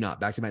 How can you not?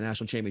 Back-to-back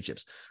national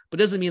championships. But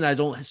it doesn't mean that I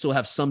don't still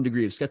have some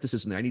degree of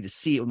skepticism there. I need to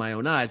see it with my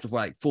own eyes before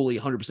I fully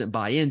 100%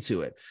 buy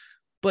into it.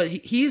 But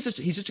he's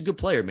such a good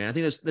player, man. I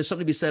think there's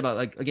something to be said about,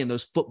 like, again,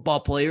 those football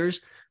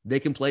players. They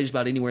can play just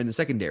about anywhere in the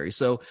secondary.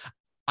 So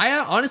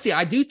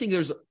I do think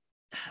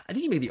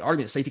you make the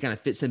argument safety kind of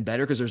fits in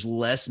better because there's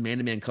less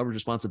man-to-man coverage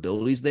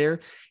responsibilities there,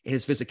 and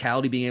his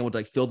physicality being able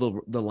to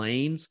fill the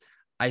lanes.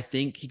 I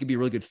think he could be a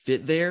really good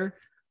fit there.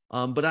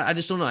 But I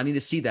just don't know. I need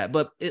to see that.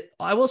 But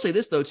I will say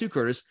this though too,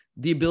 Curtis,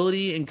 the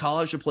ability in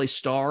college to play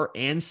star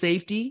and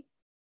safety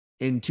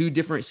in 2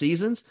 different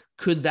seasons,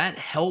 could that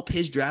help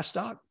his draft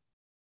stock?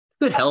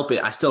 Could help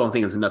it. I still don't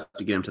think it's enough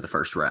to get him to the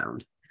first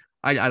round.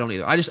 I don't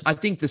either. I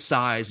think the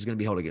size is going to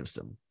be held against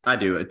him. I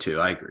do it too.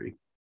 I agree.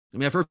 I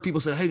mean, I've heard people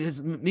say, hey,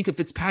 it's Minkah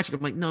Fitzpatrick.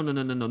 I'm like, no.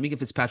 Minkah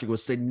Fitzpatrick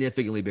was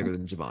significantly bigger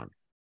than Javon.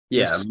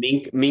 Yeah,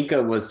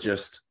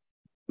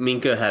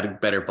 Minkah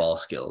had better ball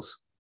skills.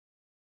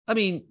 I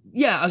mean,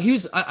 yeah,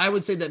 I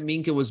would say that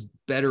Minkah was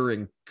better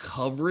in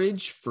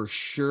coverage for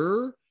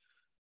sure.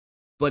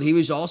 But he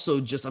was also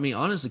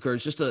honestly, Kurt,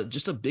 just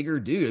a bigger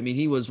dude. I mean,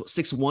 he was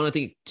 6'1", I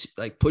think,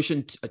 like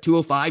pushing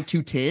 205,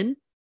 210.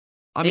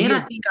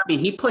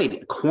 He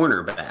played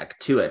cornerback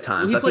too at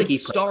times. Well, I think he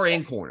star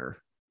and corner.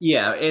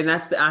 Yeah, and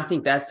I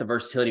think that's the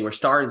versatility where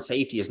star and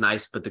safety is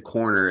nice, but the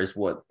corner is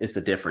what is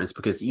the difference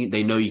because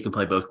they know you can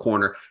play both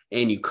corner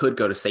and you could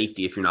go to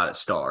safety if you're not at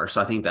star.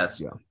 So I think that's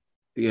going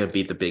to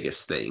be the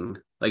biggest thing.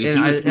 Like,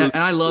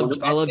 I love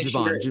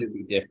Javon. It would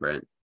be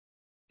different.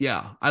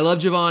 Yeah, I love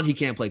Javon. He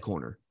can't play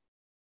corner.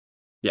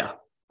 Yeah,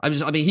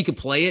 he could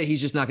play it. He's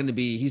just not going to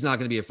be. He's not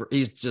going to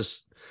be.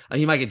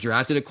 He might get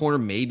drafted at corner,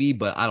 maybe,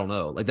 but I don't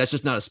know. Like, that's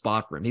just not a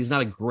spot for him. He's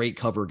not a great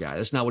cover guy.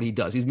 That's not what he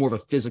does. He's more of a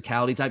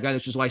physicality type guy.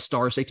 That's just why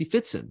star safety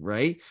fits in,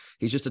 right?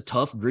 He's just a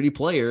tough, gritty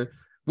player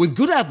with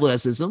good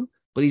athleticism,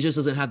 but he just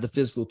doesn't have the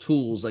physical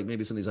tools like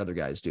maybe some of these other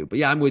guys do. But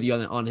yeah, I'm with you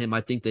on him.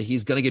 I think that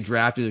he's going to get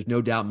drafted. There's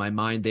no doubt in my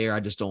mind there.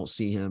 I just don't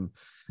see him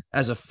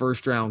as a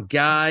first-round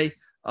guy.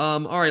 All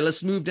right,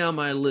 let's move down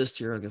my list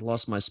here. I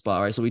lost my spot.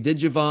 All right, so we did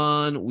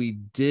Javon. We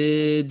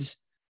did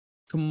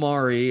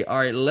Kamari. All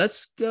right,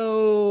 let's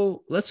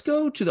go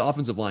to the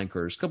offensive line,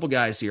 Curtis. A couple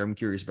guys here I'm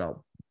curious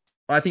about.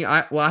 I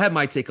have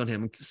my take on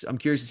him. I'm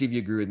curious to see if you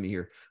agree with me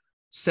here.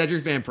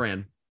 Cedric Van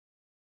Pran.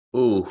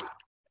 Ooh.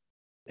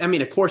 I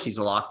mean, of course he's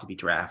a lock to be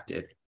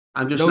drafted.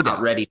 I'm just not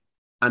ready.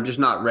 I'm just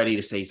not ready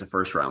to say he's a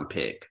first-round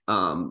pick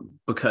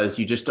because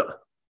you just –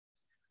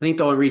 I think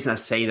the only reason I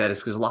say that is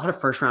because a lot of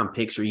first-round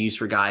picks are used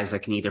for guys that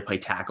can either play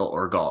tackle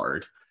or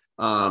guard.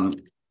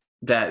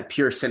 That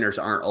pure centers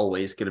aren't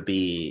always going to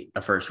be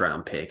a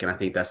first-round pick, and I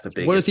think that's the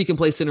biggest. What if he can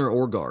play center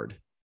or guard?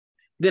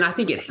 Then I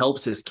think it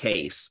helps his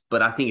case.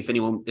 But I think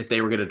if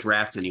they were going to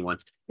draft anyone,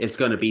 it's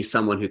going to be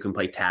someone who can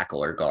play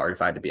tackle or guard,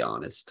 if I had to be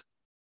honest.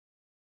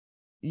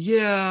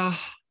 Yeah.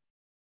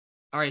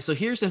 All right, so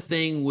here's the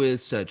thing with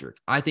Cedric.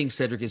 I think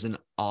Cedric is an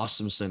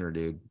awesome center,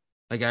 dude.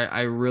 Like,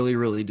 I really,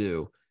 really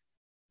do.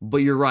 But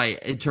you're right.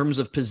 In terms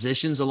of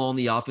positions along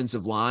the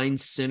offensive line,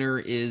 center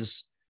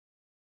is,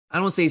 I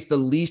don't want to say it's the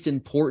least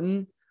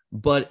important,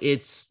 but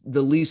it's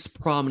the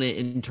least prominent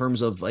in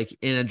terms of like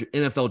in an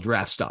NFL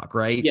draft stock,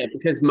 right? Yeah,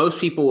 because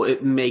most people,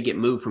 it may get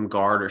moved from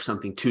guard or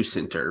something to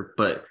center,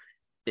 but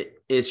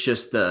it's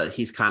just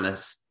he's kind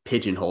of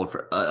pigeonholed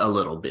for a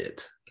little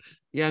bit.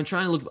 Yeah, I'm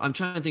trying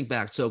to think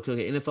back. So,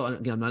 okay, NFL,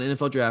 again, I'm not an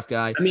NFL draft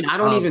guy. I mean, I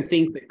don't even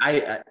think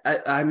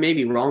I may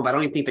be wrong, but I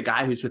don't even think the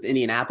guy who's with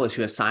Indianapolis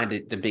who has signed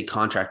the big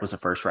contract was a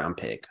first-round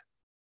pick.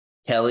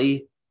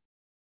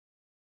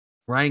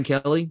 Ryan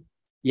Kelly?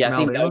 Yeah, I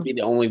think that would be the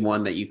only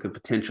one that you could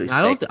potentially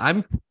say.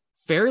 I'm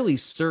fairly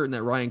certain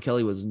that Ryan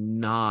Kelly was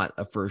not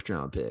a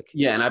first-round pick.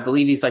 Yeah, and I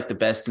believe he's like the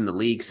best in the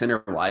league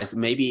center-wise.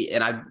 Maybe,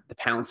 the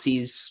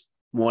Pouncey's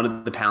one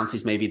of the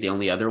Pouncey's, maybe the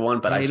only other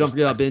one. But don't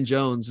forget about Ben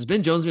Jones. Does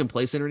Ben Jones even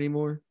play center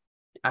anymore?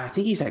 I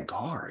think he's at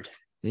guard.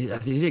 I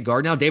think he's at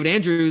guard now. David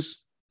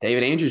Andrews, but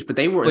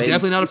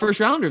definitely not a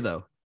first-rounder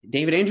though.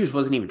 David Andrews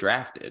wasn't even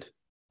drafted.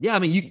 Yeah, I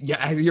mean,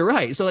 you're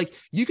right. So like,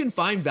 you can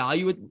find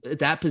value at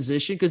that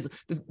position because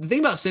the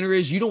thing about center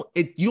is you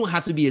don't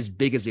have to be as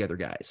big as the other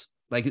guys.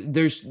 Like you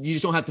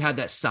just don't have to have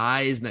that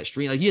size and that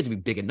strength. Like you have to be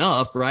big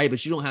enough, right?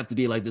 But you don't have to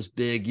be like this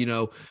big,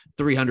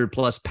 300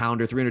 plus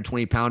pounder,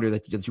 320 pounder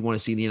that you want to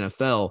see in the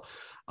NFL.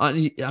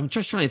 I'm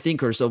just trying to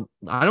think her. So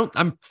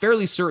I'm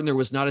fairly certain there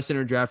was not a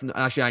center draft.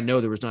 Actually, I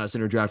know there was not a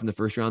center draft in the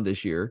first round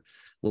this year.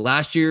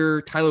 Last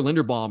year, Tyler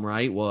Linderbaum,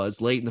 right,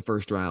 was late in the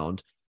first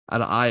round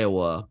out of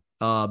Iowa.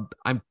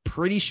 I'm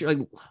pretty sure. Are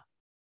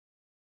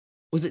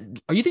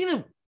you thinking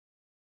of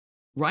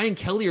Ryan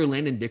Kelly or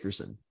Landon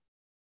Dickerson?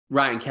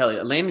 Ryan Kelly.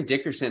 Landon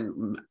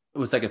Dickerson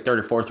was like a third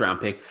or fourth round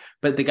pick,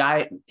 but the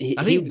guy,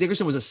 I think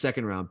Dickerson was a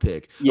second round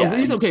pick.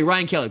 Yeah. Okay.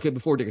 Ryan Kelly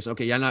before Dickerson.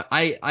 Okay. Yeah.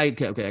 Okay. I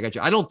got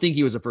you. I don't think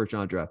he was a first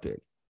round draft pick.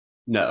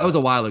 No, that was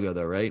a while ago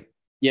though, right?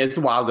 Yeah, it's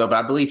a while ago,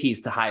 but I believe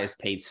he's the highest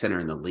paid center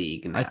in the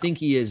league. Now. I think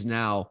he is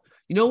now.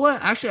 You know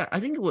what? Actually, I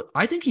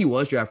think he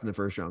was drafted in the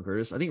first round,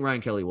 Curtis. I think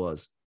Ryan Kelly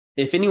was.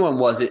 If anyone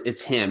was,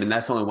 it's him, and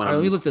that's the only one. All right,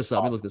 let me look this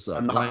up.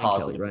 I'm not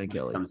positive. Ryan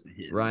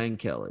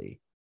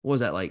Kelly. What was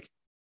that, like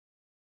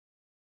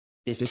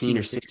 15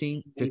 or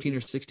 16? 15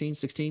 or 16?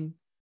 16?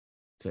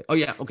 Okay. Oh,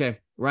 yeah. Okay.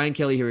 Ryan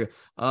Kelly here.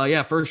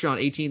 Yeah, first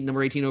round,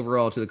 number 18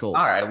 overall to the Colts.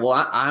 All right.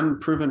 Well, I'm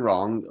proven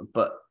wrong,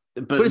 but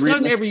it's not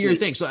an every year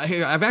thing. So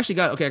here, I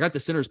got the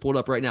centers pulled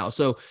up right now.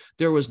 So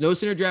there was no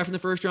center draft in the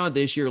first round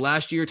this year.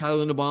 Last year,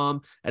 Tyler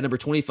Linderbaum at number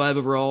 25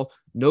 overall.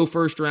 No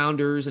first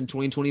rounders in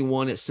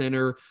 2021 at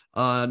center.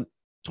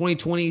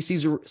 2020,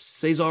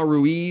 Cesar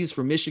Ruiz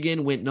from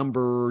Michigan went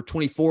number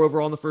 24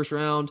 overall in the first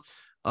round.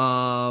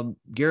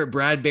 Garrett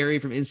Bradbury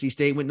from NC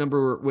State went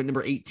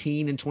number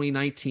 18 in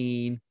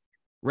 2019.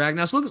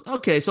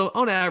 Ragnow. So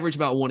on average,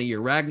 about one a year.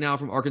 Ragnow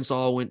from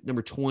Arkansas went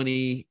number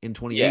 20 in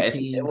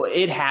 2018. Yeah,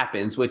 it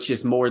happens, which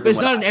is more than. But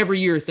it's not an every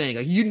year thing.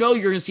 Like, you're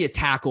going to see a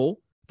tackle.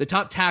 The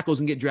top tackles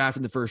can get drafted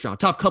in the first round.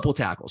 Top couple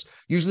tackles.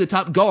 Usually the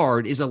top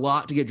guard is a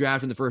lot to get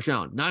drafted in the first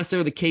round. Not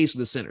necessarily the case with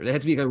the center. They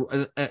have to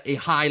be a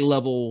high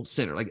level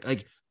center, like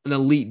an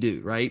elite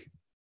dude, right?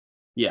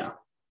 Yeah.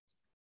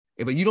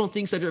 But you don't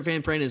think Cedric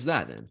Van Pran is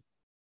that then?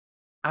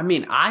 I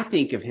mean, I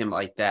think of him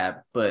like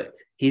that, but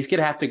he's going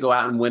to have to go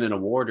out and win an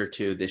award or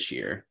two this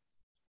year.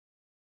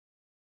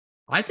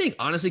 I think,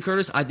 honestly,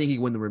 Curtis, he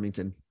can win the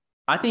Remington.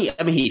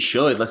 He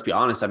should. Let's be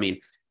honest. I mean,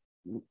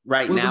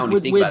 now,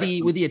 with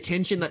the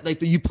attention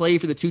that you play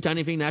for the two-time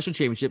defending national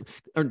championship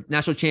or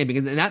national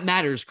champion, and that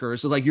matters,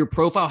 Curtis. Is like your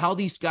profile, how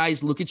these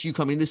guys look at you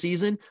coming into the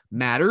season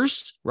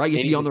matters, right? You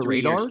have to be on the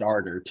radar.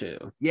 Starter too.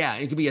 Yeah,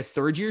 it could be a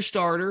third-year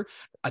starter.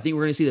 I think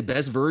we're going to see the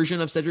best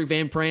version of Cedric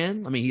Van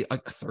Pran. I mean, a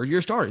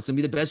third-year starter. It's going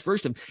to be the best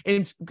version.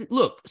 And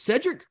look,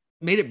 Cedric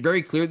made it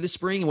very clear this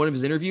spring in one of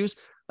his interviews.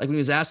 Like when he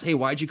was asked, hey,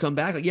 why'd you come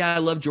back? Like, yeah, I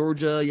love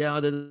Georgia.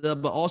 Yeah,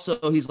 but also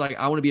he's like,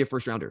 I want to be a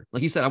first rounder.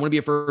 Like he said, I want to be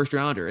a first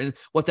rounder. And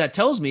what that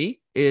tells me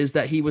is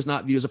that he was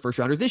not viewed as a first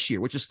rounder this year,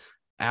 which is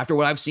after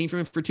what I've seen from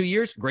him for 2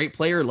 years. Great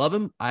player. Love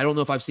him. I don't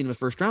know if I've seen him a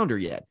first rounder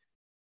yet,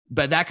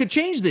 but that could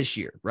change this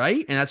year.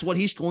 Right. And that's what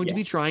he's going to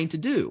be trying to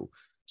do.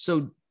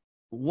 So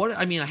we're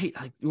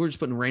just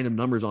putting random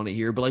numbers on it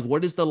here, but like,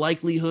 what is the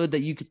likelihood that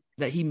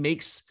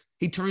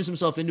he turns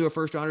himself into a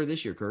first rounder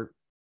this year, Kurt?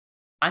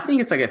 I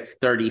think it's like a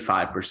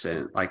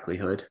 35%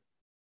 likelihood.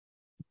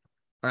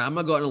 All right, I'm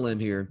going to go out on a limb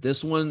here.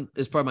 This one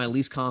is probably my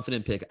least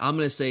confident pick. I'm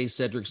going to say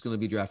Cedric's going to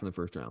be drafted in the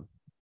first round.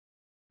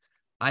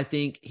 I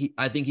think he's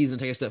going to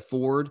take a step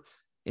forward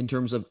in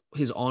terms of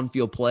his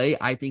on-field play.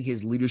 I think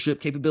his leadership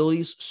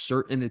capabilities,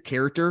 and his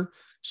character,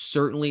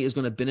 certainly is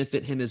going to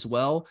benefit him as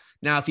well.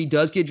 Now, if he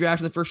does get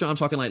drafted in the first round, I'm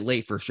talking like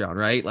late first round,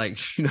 right? Like,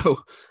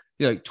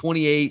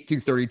 28 through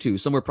 32,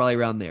 somewhere probably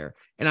around there.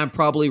 And I'm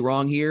probably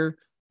wrong here.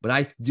 But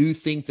I do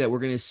think that we're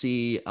going to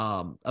see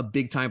a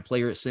big-time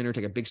player at center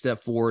take a big step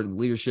forward in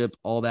leadership,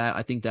 all that.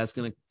 I think that's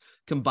going to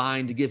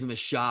combine to give him a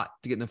shot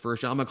to get in the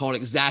first round. I'm going to call it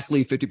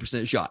exactly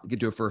 50% shot to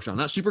get to a first round.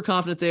 Not super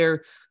confident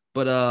there,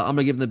 but I'm going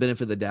to give him the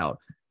benefit of the doubt.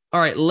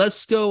 All right,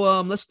 let's go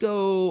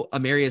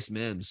Amarius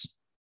Mims.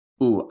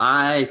 Ooh,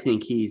 I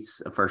think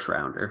he's a first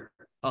rounder.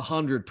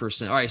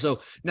 100%. All right,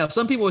 so now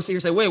some people will sit here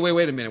and say,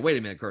 wait a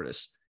minute,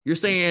 Curtis. You're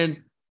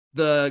saying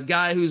the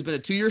guy who's been a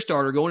 2-year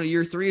starter going to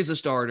year 3 as a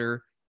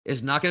starter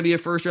is not going to be a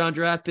first-round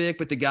draft pick,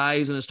 but the guy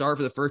who's going to start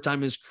for the first time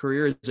in his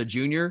career as a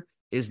junior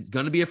is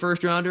going to be a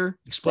first-rounder?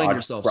 Explain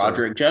yourself,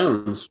 Broderick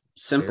Jones.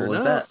 Simple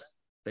as that.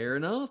 Fair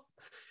enough.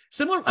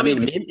 Similar.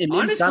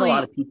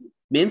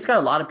 Mims got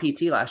a lot of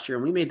PT last year,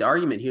 and we made the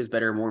argument he was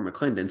better than Warren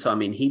McClendon. So, I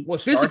mean,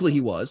 physically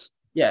he was.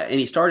 Yeah, and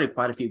he started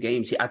quite a few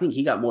games. I think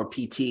he got more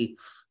PT.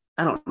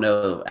 I don't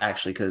know,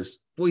 actually,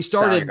 because he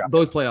started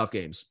both playoff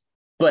games.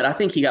 But I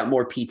think he got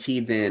more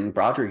PT than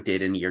Broderick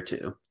did in year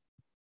 2.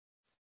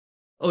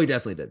 Oh, he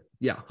definitely did.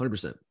 Yeah,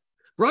 100%.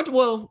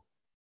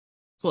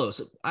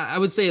 Close. I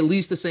would say at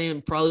least the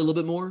same, probably a little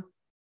bit more.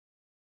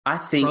 I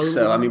think probably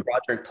so. I mean,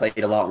 Broderick played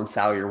a lot when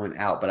Salyer went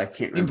out, but I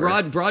can't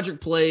remember. Broderick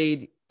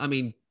played,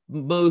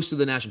 most of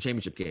the national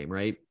championship game,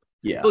 right?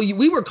 Yeah. Well,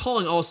 we were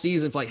calling all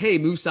season for like, hey,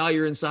 move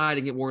Salyer inside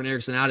and get Warren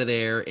Erickson out of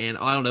there. And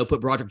I don't know,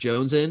 put Broderick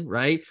Jones in,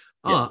 right?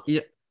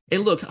 Yeah.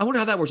 And look, I wonder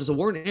how that works. So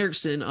Warren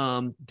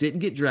Erickson didn't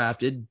get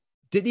drafted,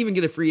 didn't even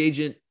get a free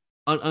agent,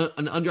 an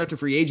undrafted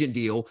free agent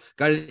deal,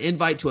 got an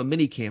invite to a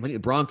mini camp. I think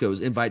the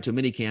Broncos invite to a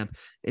mini camp,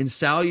 and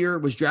Salyer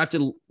was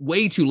drafted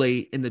way too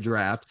late in the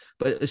draft,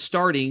 but is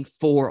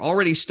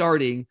already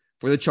starting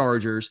for the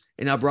Chargers,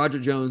 and now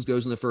Broderick Jones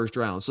goes in the first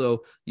round.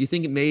 So you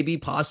think maybe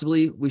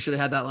possibly we should have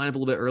had that lineup a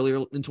little bit earlier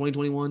in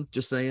 2021?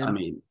 Just saying. I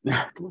mean,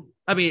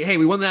 hey,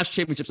 we won the national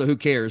championship, so who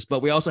cares?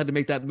 But we also had to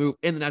make that move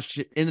in the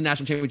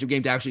national championship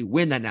game to actually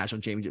win that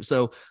national championship.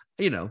 So,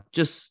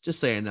 just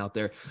saying out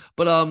there.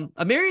 But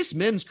Amarius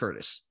Mims,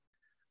 Curtis,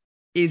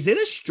 is it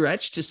a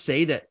stretch to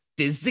say that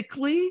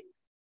physically,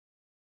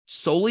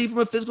 solely from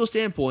a physical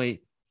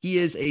standpoint, he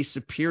is a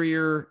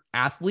superior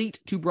athlete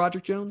to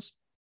Broderick Jones?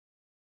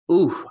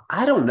 Ooh,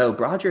 I don't know.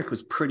 Broderick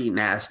was pretty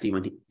nasty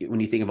when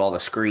you think of all the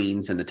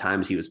screens and the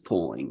times he was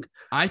pulling.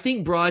 I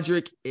think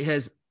Broderick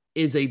has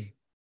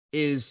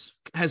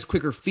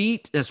quicker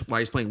feet. That's why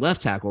he's playing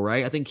left tackle,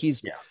 right? I think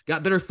he's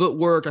got better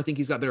footwork. I think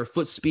he's got better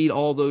foot speed,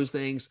 all those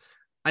things.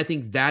 I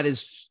think that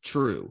is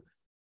true.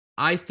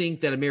 I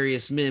think that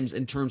Amarius Mims,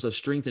 in terms of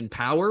strength and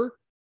power,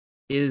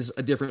 is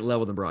a different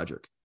level than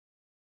Broderick.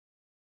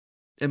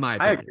 In my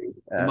opinion, I agree.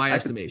 In my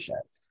estimation.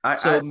 I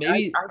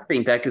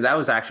think that because that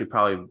was actually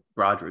probably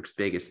Broderick's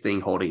biggest thing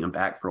holding him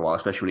back for a while,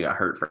 especially when he got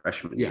hurt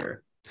freshman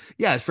year.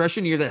 Yeah, his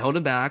freshman year that held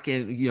him back,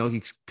 and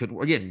he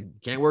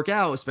can't work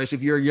out, especially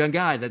if you're a young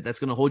guy. That's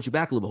going to hold you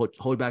back a little bit,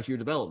 hold back your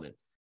development.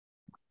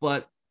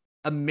 But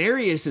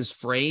Amarius's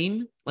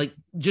frame, like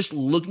just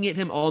looking at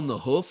him on the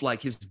hoof,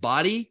 like his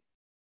body,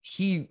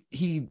 he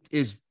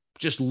is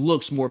just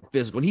looks more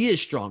physical, and he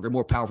is stronger,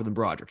 more powerful than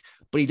Broderick.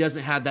 But he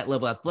doesn't have that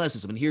level of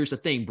athleticism. And here's the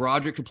thing: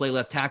 Broderick could play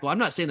left tackle. I'm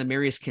not saying that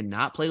Amarius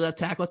cannot play left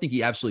tackle. I think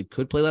he absolutely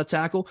could play left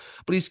tackle,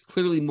 but he's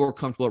clearly more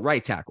comfortable at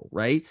right tackle,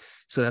 right?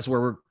 So that's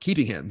where we're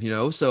keeping him,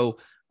 So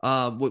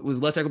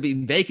with left tackle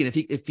being vacant,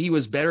 if he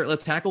was better at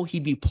left tackle,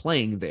 he'd be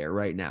playing there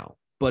right now.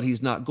 But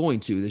he's not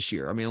going to this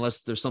year. I mean,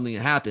 unless there's something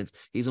that happens,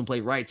 he's going to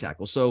play right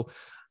tackle. So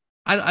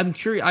I'm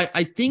curious.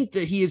 I think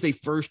that he is a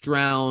first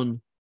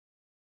round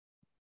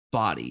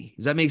body.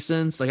 Does that make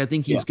sense? Like, I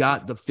think he's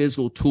got the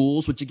physical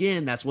tools, which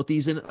again, that's what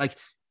these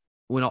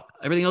when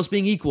everything else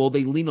being equal,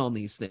 they lean on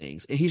these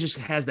things. And he just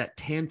has that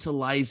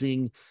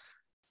tantalizing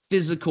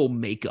physical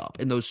makeup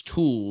and those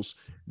tools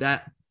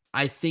that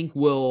I think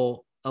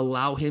will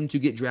allow him to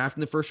get drafted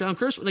in the first round.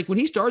 Chris, like when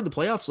he started the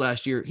playoffs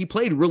last year, he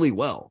played really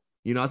well.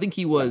 I think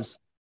he was,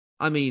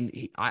 I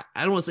don't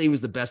want to say he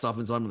was the best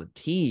offensive lineman on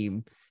the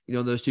team,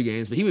 in those two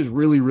games, but he was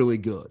really, really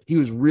good. He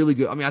was really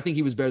good. I think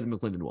he was better than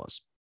McClendon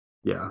was.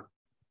 Yeah.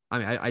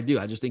 I do.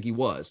 I just think he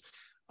was.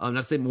 Not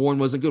to say Warren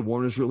wasn't good.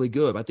 Warren was really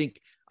good. I think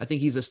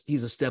he's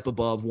a step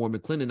above Warren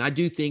McClendon. I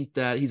do think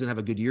that he's gonna have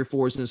a good year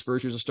for us in his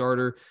first year as a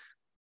starter.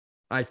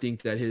 I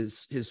think that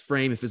his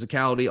frame and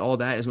physicality, all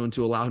that is going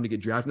to allow him to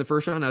get drafted in the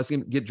first round. Now, is he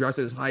going to get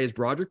drafted as high as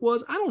Broderick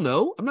was? I don't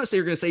know. I'm not saying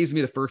you're going to say he's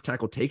going to be the first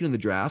tackle taken in the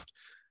draft,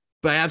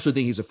 but I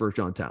absolutely think he's a first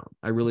round talent.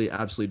 I really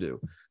absolutely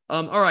do.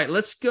 All right,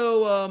 let's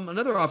go.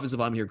 Another offensive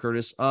lineman here,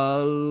 Curtis.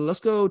 Let's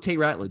go Tate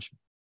Ratledge.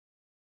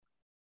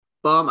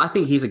 I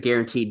think he's a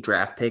guaranteed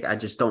draft pick. I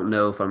just don't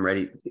know if I'm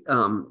ready.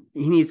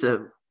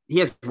 He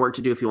has work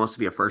to do if he wants to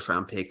be a first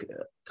round pick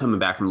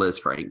coming back from Liz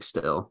Frank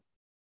still.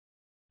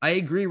 I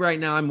agree right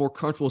now. I'm more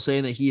comfortable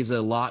saying that he is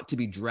a lock to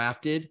be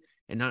drafted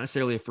and not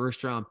necessarily a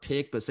first round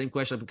pick, but same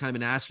question I've kind of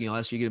been asking. I'll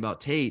ask you again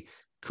about Tate.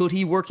 Could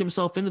he work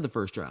himself into the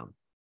first round?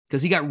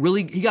 Because he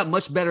got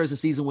much better as the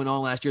season went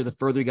on last year, the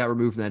further he got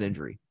removed from that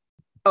injury.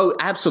 Oh,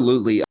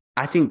 absolutely.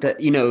 I think that,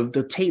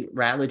 the Tate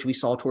Ratledge we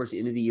saw towards the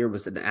end of the year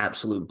was an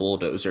absolute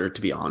bulldozer,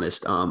 to be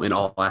honest, in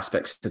all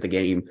aspects of the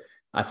game.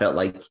 I felt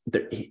like,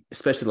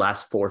 especially the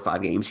last 4 or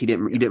 5 games, you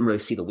didn't really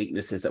see the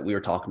weaknesses that we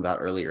were talking about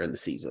earlier in the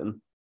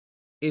season.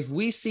 If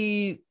we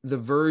see the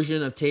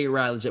version of Tate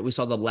Ratledge that we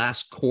saw the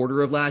last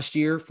quarter of last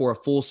year for a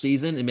full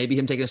season and maybe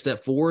him taking a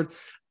step forward,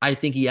 I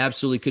think he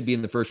absolutely could be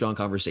in the first round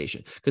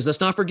conversation. Because let's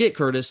not forget,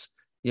 Curtis,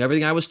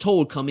 everything I was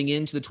told coming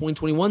into the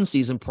 2021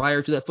 season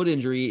prior to that foot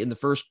injury in the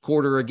first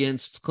quarter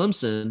against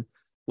Clemson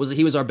was that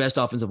he was our best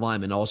offensive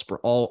lineman all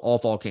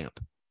fall camp.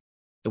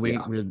 And we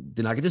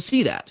did not get to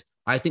see that.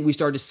 I think we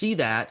started to see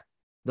that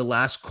the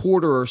last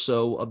quarter or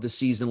so of the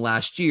season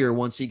last year,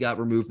 once he got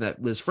removed from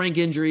that Liz Frank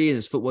injury and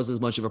his foot wasn't as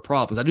much of a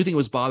problem. I do think it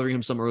was bothering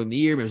him some early in the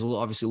year. There's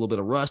obviously a little bit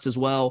of rust as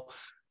well.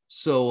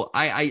 So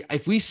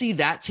if we see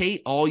that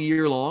Tate all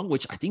year long,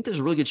 which I think there's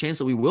a really good chance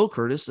that we will,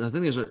 Curtis, and I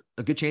think there's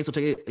a good chance he'll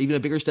take even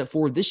a bigger step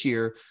forward this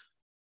year,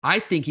 I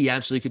think he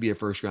absolutely could be a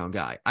first round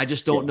guy. I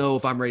just don't know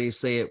if I'm ready to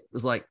say it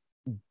was like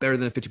better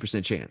than a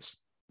 50% chance,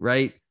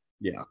 right?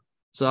 Yeah.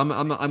 So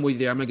I'm with you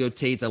there. I'm going to go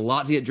Tate's a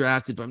lot to get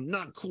drafted, but I'm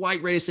not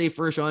quite ready to say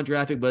first round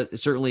draft pick, but it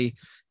certainly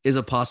is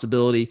a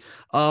possibility.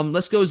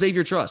 Let's go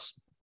Xavier Truss.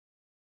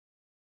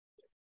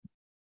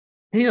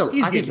 I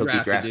think he'll be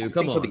drafted. Dude.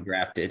 Come on. He'll be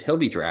drafted. He'll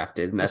be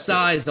drafted. And that's the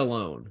size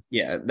alone.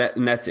 Yeah,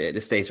 that's it.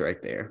 It stays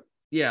right there.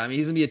 Yeah,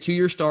 he's going to be a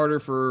 2-year starter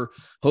for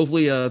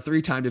hopefully a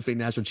 3-time defending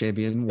national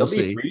champion. We'll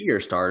see. He'll be a 3-year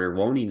starter,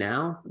 won't he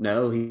now?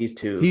 No, he's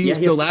 2.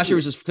 Last year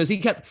was just because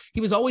he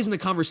was always in the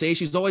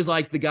conversation. He's always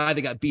like the guy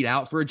that got beat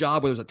out for a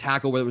job, whether it was a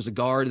tackle, whether it was a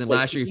guard. And then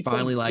last year he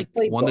finally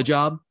won the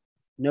job.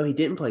 No, he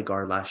didn't play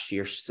guard last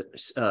year.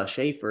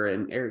 Schaefer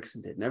and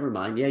Erickson did. Never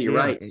mind. Yeah, you're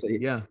right. So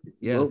yeah.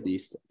 Will be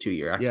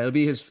 2-year. Yeah, it'll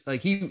be his. Like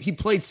he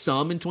played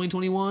some in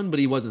 2021, but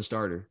he wasn't a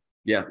starter.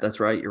 Yeah, that's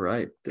right. You're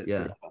right.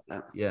 Yeah. Forgot about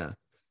that. Yeah.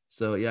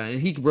 So yeah, and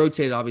he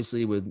rotated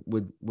obviously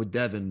with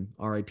Devin,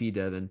 RIP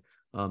Devin,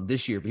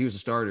 this year, but he was a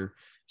starter.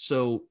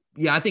 So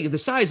yeah, I think the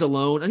size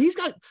alone, and he's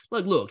got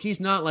like, look, he's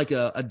not like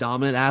a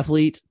dominant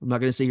athlete. I'm not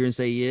going to sit here and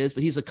say he is,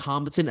 but he's a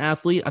competent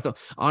athlete. I thought,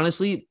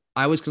 honestly,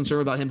 I was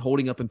concerned about him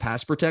holding up in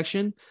pass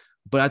protection,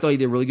 but I thought he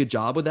did a really good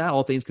job with that,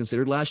 all things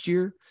considered last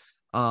year.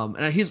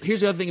 And here's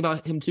the other thing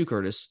about him too,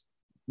 Curtis.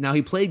 Now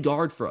he played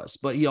guard for us,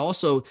 but he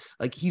also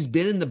he's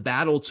been in the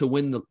battle to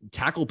win the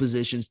tackle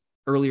positions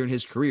earlier in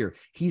his career.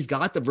 He's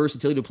got the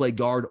versatility to play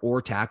guard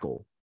or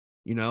tackle,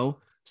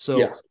 So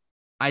yes.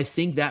 I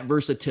think that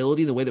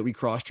versatility, the way that we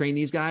cross-train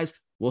these guys,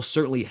 will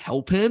certainly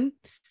help him.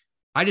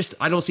 I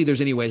don't see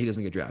there's any way he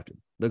doesn't get drafted.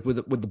 Like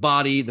with the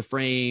body, the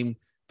frame,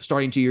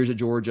 starting 2 years at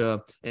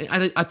Georgia.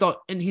 And I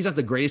thought, and he's not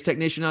the greatest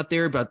technician out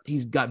there, but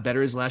he's got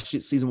better as last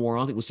season wore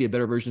on. I think we'll see a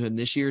better version of him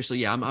this year. So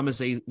yeah, I'm going to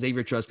say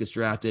Xavier Truss gets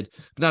drafted,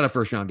 but not a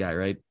first-round guy,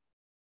 right?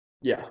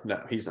 Yeah,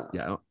 no, he's not.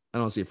 Yeah, I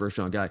don't see a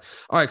first-round guy.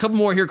 All right, a couple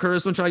more here,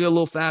 Curtis. I'm going to try to go a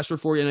little faster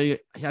for you. I know you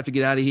have to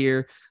get out of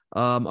here.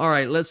 All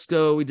right, let's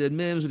go. We did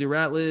Mims, we did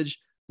Ratledge.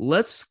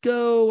 Let's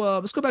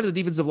go back to the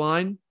defensive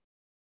line.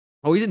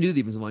 Oh, we didn't do the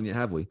defensive line yet,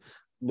 have we?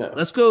 No.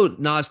 Let's go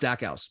Nas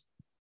Stackhouse.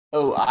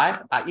 Oh, I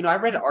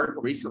read an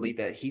article recently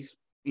that he's,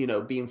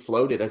 being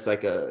floated as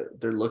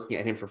they're looking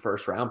at him for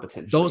first round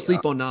potentially. Don't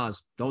sleep on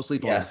Nas. Don't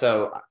sleep on him. Yeah,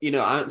 so,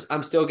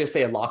 I'm still going to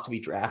say a lock to be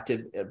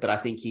drafted, but I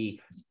think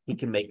he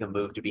can make a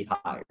move to be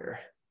higher.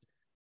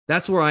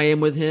 That's where I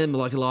am with him.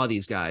 Like a lot of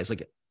these guys,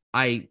 like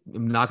I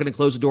am not going to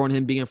close the door on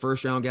him being a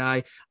first round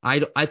guy.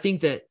 I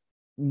think that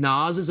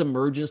Nas's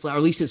emergence, or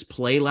at least his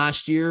play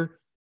last year,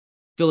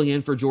 filling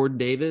in for Jordan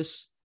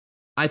Davis,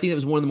 I think that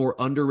was one of the more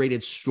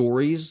underrated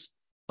stories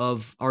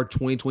of our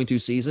 2022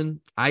 season.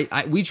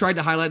 We tried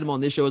to highlight him on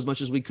this show as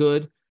much as we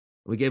could.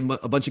 We gave him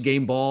a bunch of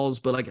game balls,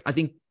 but I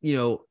think,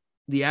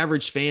 the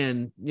average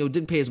fan,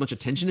 didn't pay as much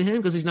attention to him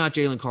because he's not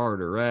Jalen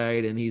Carter,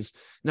 right? And he's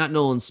not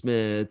Nolan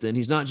Smith, and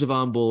he's not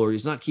Javon Bullard,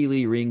 he's not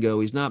Keely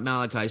Ringo, he's not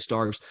Malachi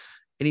Starks,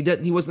 and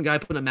he wasn't the guy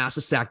putting up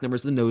massive sack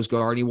numbers in the nose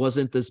guard. He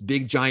wasn't this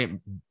big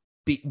giant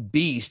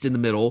beast in the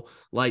middle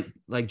like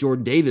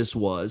Jordan Davis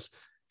was.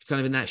 He's kind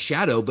of in that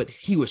shadow, but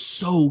he was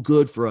so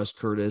good for us,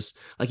 Curtis.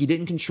 He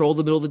didn't control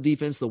the middle of the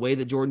defense the way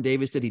that Jordan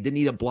Davis did. He didn't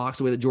eat up blocks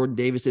the way that Jordan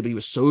Davis did, but he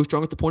was so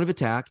strong at the point of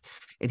attack.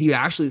 And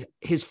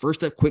his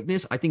first step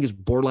quickness, I think, is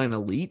borderline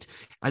elite.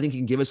 I think he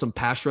can give us some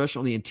pass rush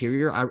on the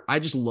interior. I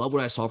just love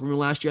what I saw from him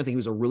last year. I think he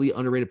was a really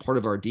underrated part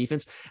of our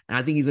defense. And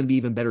I think he's going to be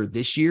even better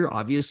this year.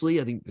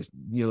 Obviously, I think,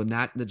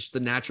 just the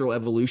natural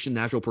evolution,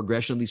 natural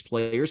progression of these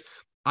players.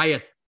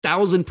 I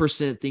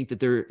 1,000% think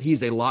that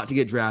he's a lot to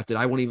get drafted.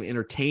 I won't even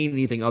entertain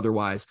anything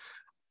otherwise.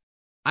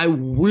 I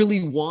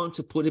really want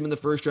to put him in the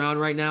first round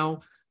right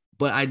now,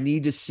 but I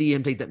need to see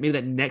him take maybe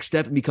that next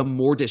step and become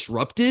more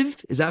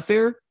disruptive. Is that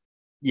fair?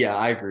 Yeah,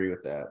 I agree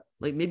with that.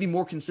 Maybe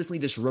more consistently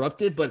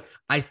disruptive, but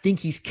I think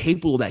he's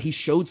capable of that. He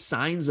showed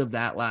signs of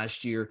that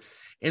last year.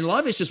 And a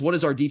lot of it's just, what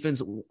is our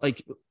defense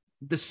like?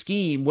 The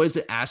scheme, what does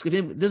it ask of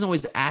him? It doesn't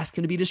always ask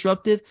him to be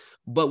disruptive,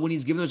 but when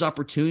he's given those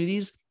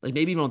opportunities,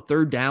 maybe even on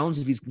third downs,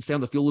 if he can stay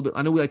on the field a little bit,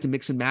 I know we like to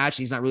mix and match.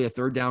 He's not really a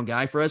third down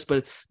guy for us,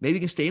 but maybe he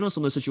can stay in on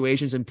some of those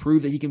situations and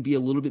prove that he can be a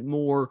little bit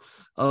more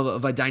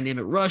of a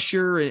dynamic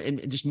rusher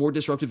and just more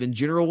disruptive in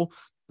general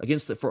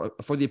against for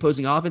the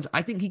opposing offense.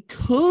 I think he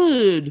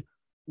could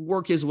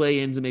work his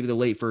way into maybe the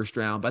late first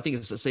round, but I think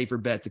it's a safer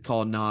bet to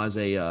call Nas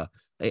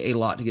a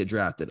lot to get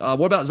drafted.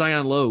 What about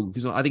Zion Logue?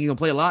 Because I think he's going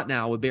to play a lot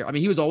now with Bear. I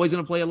mean, he was always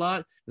going to play a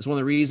lot. It's one of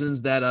the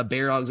reasons that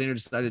Bear Alexander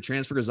decided to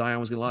transfer, because Zion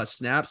was getting a lot of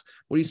snaps.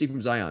 What do you see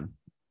from Zion?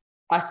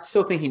 I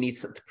still think he needs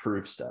to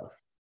prove stuff.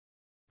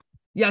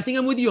 Yeah, I think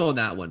I'm with you on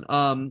that one.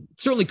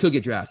 Certainly could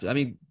get drafted. I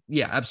mean,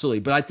 yeah,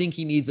 absolutely. But I think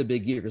he needs a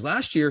big year, because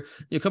last year,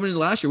 coming into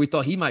last year, we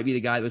thought he might be the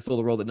guy that would fill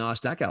the role that Nas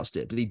Stackhouse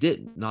did, but he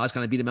didn't. Nas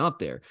kind of beat him out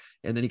there.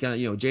 And then he kind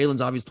of,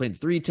 Jalen's obviously playing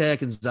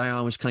 3-tech, and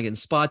Zion was kind of getting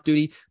spot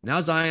duty.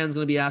 Now Zion's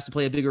going to be asked to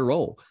play a bigger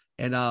role.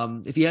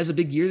 And if he has a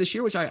big year this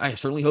year, which I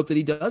certainly hope that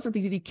he does, I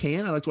think that he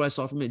can. I liked what I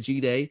saw from him at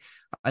G-Day.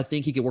 I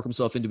think he could work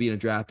himself into being a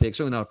draft pick.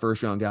 Certainly not a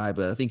first-round guy,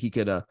 but I think he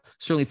could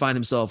certainly find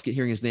himself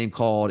hearing his name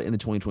called in the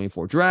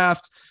 2024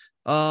 draft.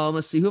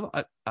 Let's see.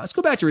 Let's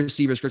go back to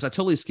receivers, Chris. I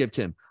totally skipped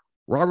him.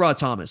 Ra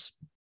Thomas.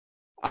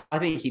 I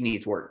think he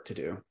needs work to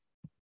do.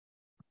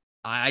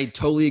 I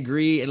totally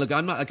agree. And look,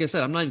 I'm not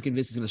even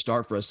convinced he's going to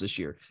start for us this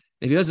year.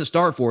 If he doesn't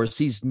start for us,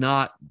 he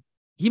might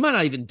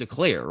not even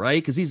declare,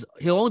 right? Because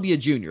he'll only be a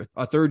junior,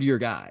 a third-year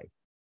guy.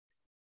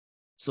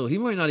 So he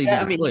might not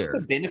even declare. He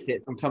could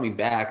benefit from coming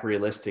back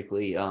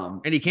realistically.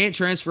 And he can't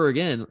transfer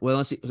again.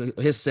 Well,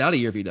 he's out a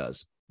year if he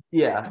does.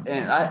 Yeah,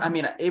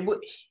 and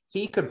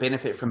he could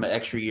benefit from an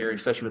extra year,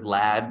 especially with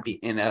Ladd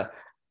in a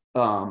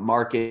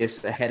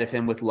Marcus ahead of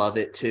him with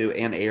Lovett too,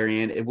 and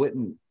Arian. It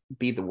wouldn't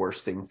be the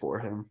worst thing for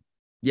him.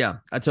 Yeah,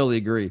 I totally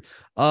agree.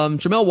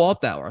 Tramel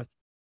Walthour.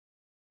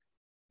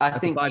 I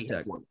think he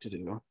has work to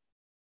do.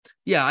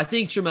 Yeah, I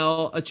think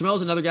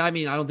Tramel's another guy. I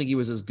mean, I don't think he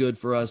was as good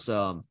for us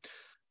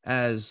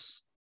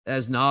as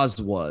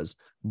Nas was,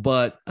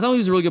 But I thought he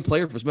was a really good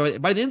player for us.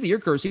 By the end of the year,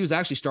 Curtis, he was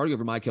actually starting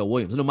over Michael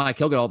Williams. I know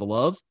Michael got all the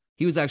love.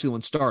 He was actually the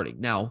one starting.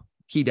 Now,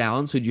 Key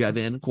Downs, who'd you have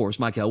in? Of course,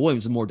 Michael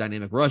Williams is a more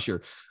dynamic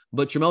rusher.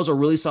 But Tramel's a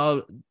really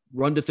solid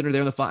run defender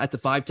there at the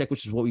 5 tech,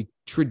 which is what we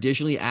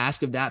traditionally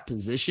ask of that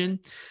position.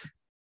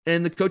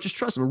 And the coaches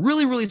trust him. A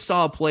really, really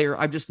solid player.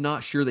 I'm just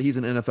not sure that he's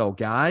an NFL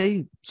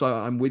guy. So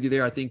I'm with you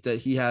there. I think that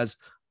he has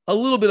a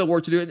little bit of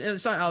work to do. And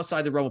it's not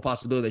outside the realm of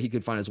possibility that he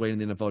could find his way in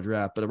the NFL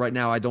draft. But right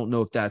now, I don't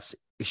know if that's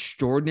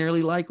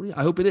extraordinarily likely.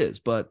 I hope it is,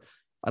 but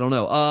I don't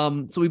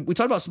know. So we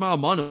talked about Smile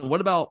Mono.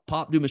 What about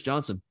Pop Dumas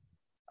Johnson?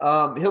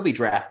 He'll be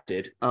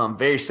drafted.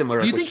 Very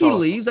similar. Do you think he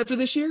leaves after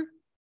this year?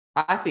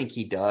 I think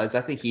he does.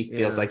 I think he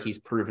feels like he's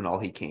proven all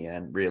he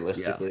can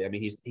realistically. Yeah. I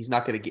mean, he's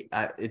not going to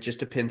get, it just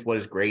depends what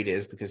his grade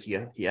is, because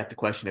you have to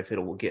question if it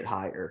will get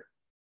higher.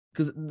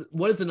 Because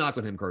what is the knock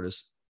on him,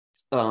 Curtis?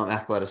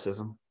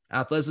 Athleticism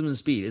and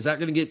speed. Is that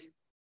going to get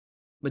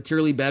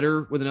materially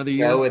better with another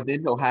year? No, and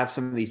then he'll have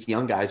some of these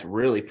young guys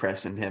really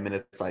pressing him, and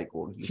it's like,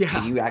 well,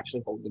 can you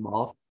actually hold them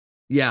off?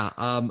 Yeah,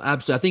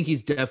 absolutely. I think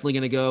he's definitely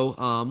going to go.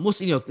 We'll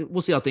see.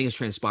 We'll see how things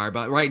transpire.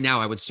 But right now,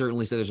 I would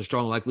certainly say there's a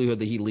strong likelihood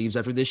that he leaves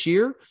after this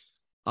year.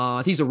 I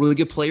think he's a really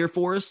good player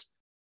for us.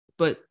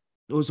 But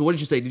so, what did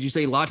you say? Did you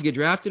say a lot to get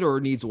drafted or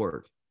needs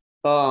work?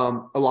 A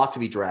lot to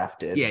be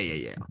drafted.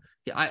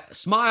 Yeah.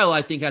 Smile,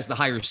 I think, has the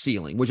higher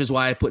ceiling, which is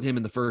why I put him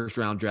in the first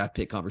round draft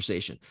pick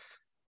conversation.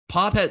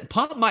 Pop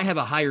might have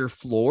a higher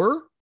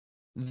floor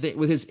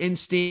with his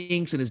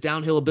instincts and his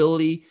downhill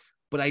ability.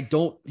 But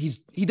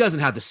he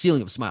doesn't have the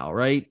ceiling of Smile,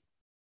 right?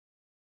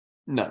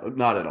 No,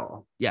 not at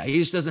all. Yeah, he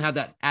just doesn't have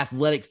that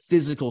athletic,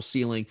 physical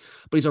ceiling,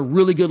 but he's a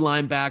really good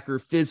linebacker,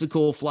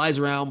 physical, flies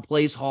around,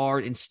 plays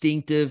hard,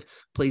 instinctive,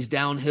 plays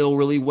downhill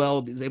really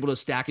well, is able to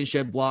stack and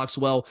shed blocks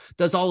well,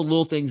 does all the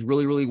little things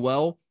really, really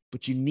well.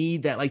 But you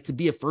need that, like, to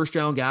be a first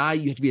round guy,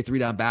 you have to be a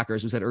 3-down backer,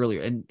 as we said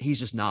earlier. And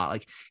he's just not.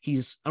 Like, I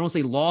don't want to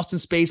say lost in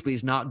space, but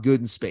he's not good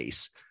in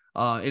space.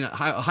 In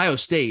Ohio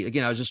State,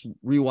 again, I was just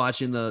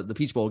rewatching the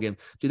Peach Bowl game.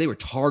 Dude, they were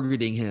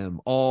targeting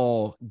him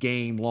all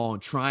game long,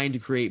 trying to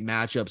create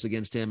matchups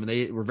against him, and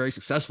they were very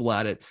successful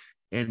at it.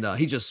 And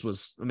he just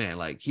was, man,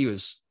 like, he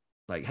was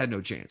like, had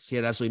no chance. He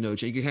had absolutely no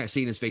chance. You can kind of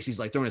see in his face, he's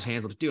like throwing his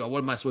hands up, dude,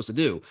 what am I supposed to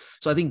do?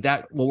 So I think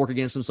that will work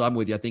against him. So I'm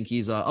with you. I think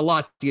he's a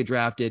lot to get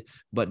drafted,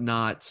 but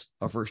not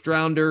a first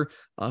rounder.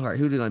 All right,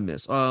 who did I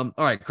miss? All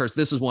right, Curtis,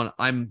 this is one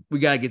we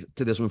got to get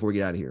to this one before we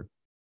get out of here,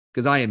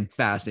 because I am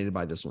fascinated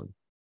by this one.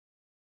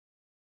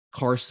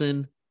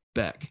 Carson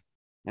Beck.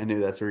 I knew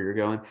that's where you're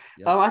going.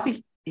 Yep.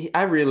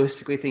 I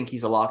realistically think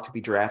he's a lock to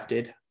be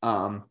drafted.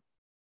 Can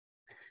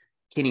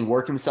he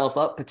work himself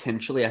up?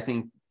 Potentially. I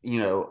think,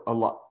 a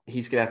lot.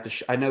 He's going to have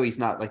to I know he's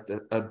not like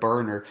a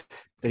burner,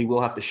 but he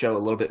will have to show a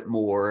little bit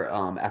more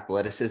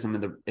athleticism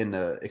in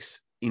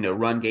the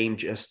run game.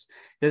 Just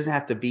doesn't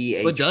have to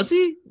be But does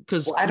he?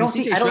 Because I don't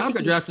think Stroud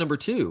got drafted number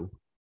 2.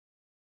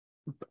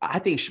 I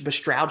think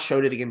Stroud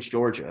showed it against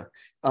Georgia.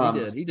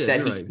 He did.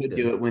 That he could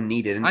do it when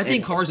needed. And I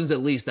think Carson's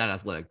at least that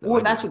athletic, though.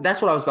 Well, that's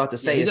what I was about to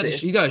say. Yeah,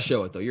 you got to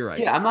show it, though. You're right.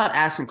 Yeah, I'm not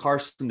asking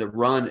Carson to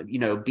run,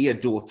 be a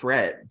dual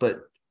threat, but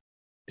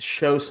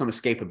show some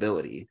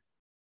escapability.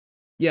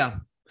 Yeah,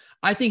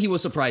 I think he will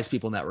surprise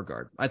people in that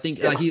regard. I think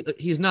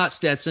he's not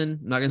Stetson.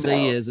 I'm not going to say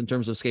he is in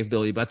terms of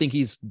escapability, but I think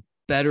he's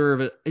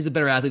he's a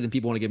better athlete than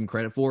people want to give him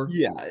credit for.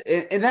 Yeah,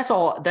 and that's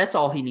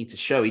all he needs to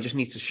show. He just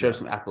needs to show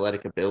some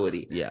athletic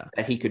ability. Yeah,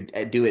 that he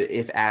could do it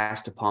if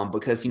asked upon,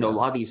 because a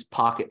lot of these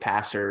pocket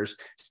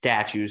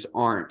statues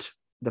aren't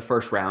the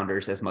first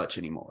rounders as much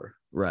anymore.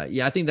 Right.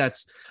 Yeah, I think the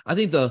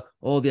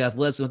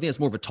athleticism, I think that's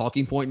more of a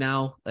talking point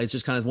now. It's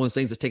just kind of one of those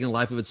things that's taken a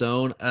life of its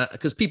own,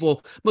 because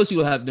most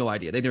people have no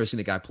idea. They've never seen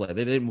the guy play.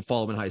 They didn't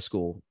follow him in high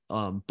school.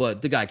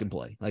 But the guy can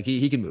play. Like,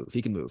 he can move.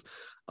 He can move.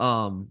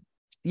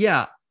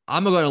 Yeah.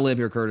 I'm going to limb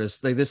here,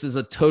 Curtis. Like, this is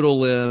a total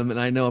limb, and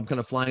I know I'm kind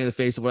of flying in the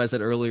face of what I said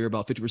earlier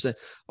about 50%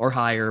 or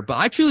higher, but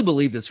I truly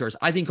believe this, Curtis.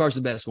 I think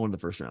Carson Beck's going to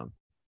the first round.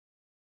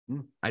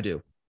 I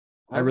do.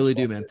 I really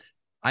do, man.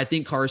 I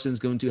think Carson's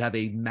going to have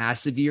a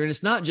massive year, and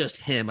it's not just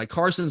him. Like,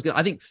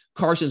 I think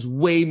Carson's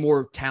way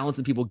more talented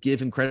than people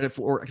give him credit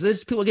for,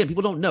 because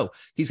people don't know.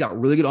 He's got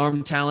really good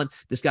arm talent.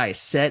 This guy is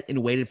set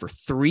and waited for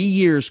 3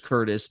 years,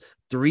 Curtis.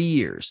 3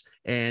 years.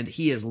 And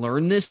he has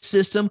learned this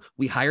system.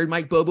 We hired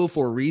Mike Bobo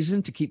for a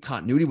reason, to keep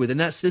continuity within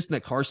that system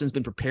that Carson's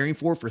been preparing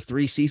for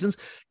 3 seasons.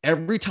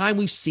 Every time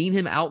we've seen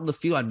him out in the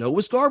field, I know it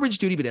was garbage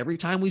duty, but every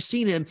time we've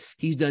seen him,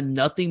 he's done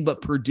nothing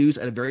but produce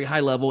at a very high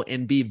level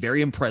and be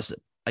very impressive.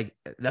 Like,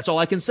 that's all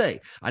I can say.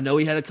 I know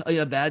he had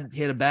a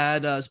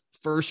bad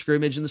first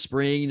scrimmage in the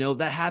spring.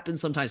 That happens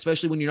sometimes,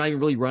 especially when you're not even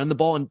really running the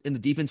ball and the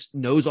defense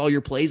knows all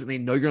your plays and they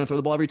know you're going to throw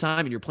the ball every time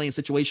and you're playing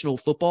situational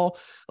football.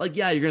 Like,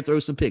 yeah, you're going to throw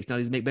some picks. Now,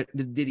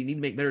 did he need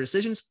to make better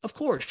decisions? Of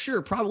course,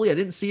 sure, probably. I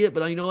didn't see it,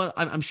 but you know what?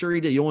 I'm sure he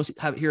did. You don't want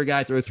to hear a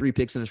guy throw 3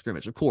 picks in a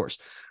scrimmage, of course.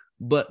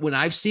 But when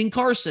I've seen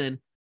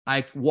Carson,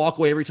 I walk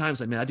away every time and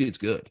say, man, that dude's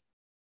good.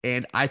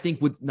 And I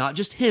think with not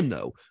just him,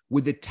 though,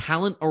 with the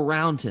talent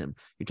around him,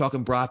 you're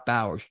talking Brock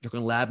Bowers, you're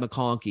talking Lab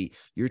McConkey,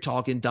 you're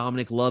talking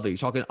Dominic Lovett, you're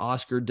talking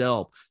Oscar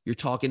Delp, you're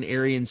talking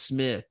Arian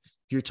Smith,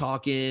 You're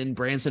talking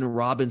Branson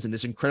Robinson,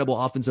 this incredible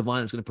offensive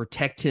line that's going to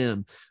protect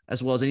him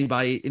as well as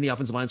anybody in the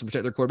offensive line to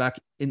protect their quarterback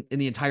in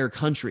the entire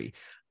country.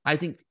 I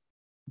think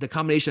the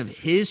combination of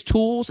his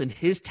tools and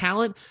his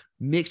talent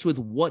mixed with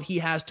what he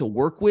has to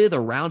work with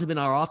around him in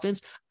our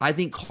offense, I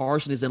think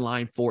Carson is in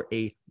line for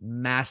a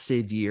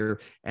massive year.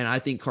 And I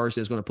think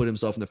Carson is going to put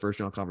himself in the first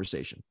round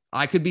conversation.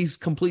 I could be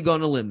completely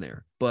going on a limb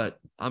there, but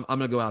I'm going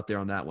to go out there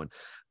on that one.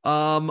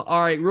 All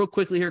right, real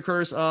quickly here,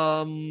 Curtis,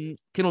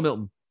 Kendall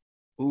Milton.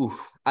 Ooh,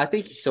 I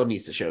think he still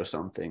needs to show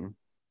something.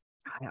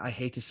 I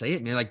hate to say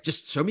it, man. Like,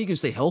 just show me you can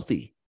stay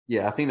healthy.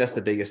 Yeah, I think that's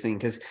the biggest thing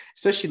because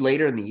especially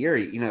later in the year,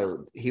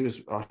 he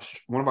was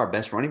one of our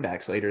best running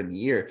backs later in the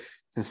year.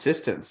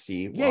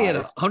 Consistency. Yeah, he had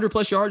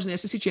 100+ yards in the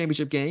SEC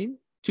championship game,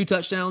 2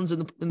 touchdowns in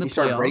the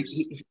playoffs.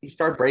 He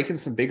started breaking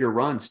some bigger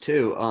runs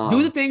too.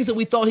 Do the things that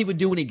we thought he would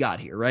do when he got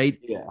here, right?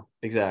 Yeah,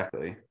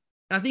 exactly.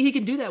 And I think he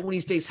can do that when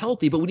he stays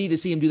healthy, but we need to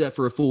see him do that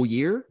for a full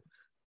year.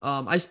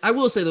 I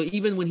will say though,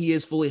 even when he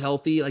is fully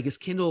healthy, like, is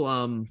Kendall,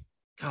 God,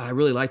 I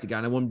really like the guy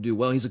and I want him to do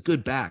well. He's a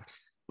good back.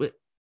 But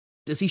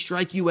does he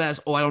strike you as,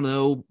 I don't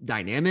know,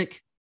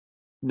 dynamic?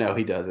 No,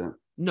 he doesn't.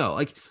 No,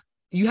 like,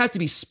 you have to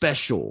be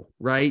special,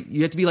 right?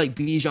 You have to be like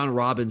Bijan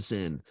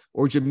Robinson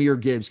or Jahmyr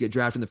Gibbs, get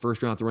drafted in the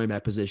first round at the running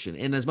back position.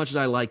 And as much as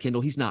I like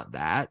Kendall, he's not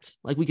that.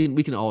 Like, we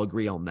can all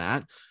agree on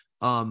that.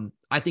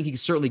 I think he can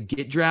certainly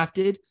get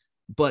drafted,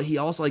 but he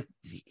also, like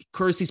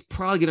Curtis, he's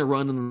probably going to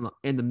run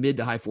in the mid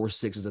to high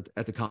 4.6s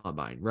at the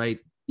combine, right?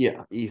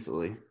 Yeah,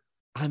 easily.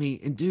 I mean,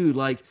 and dude,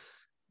 like,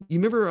 you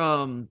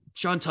remember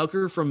Sean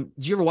Tucker did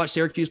you ever watch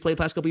Syracuse play the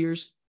past couple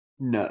years?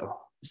 No.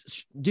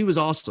 Dude was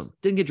awesome.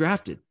 Didn't get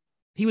drafted.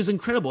 He was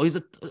incredible. He's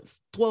a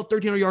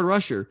 1,300-yard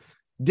rusher.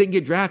 Didn't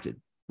get drafted,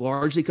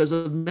 largely because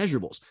of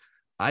measurables.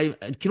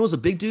 Kendall's a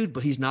big dude,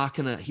 but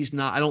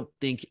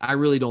I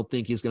really don't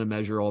think he's going to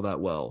measure all that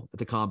well at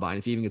the combine,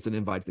 if he even gets an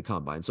invite to the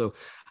combine. So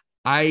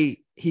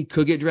he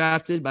could get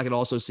drafted, but I could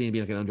also see him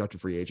being like an undrafted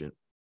free agent.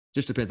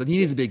 Just depends. Like, he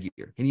needs a big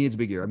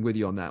year. I'm with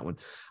you on that one.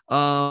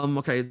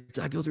 Okay. Did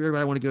I go through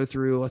everybody I want to go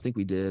through? I think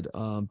we did.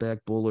 Beck,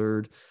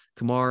 Bullard,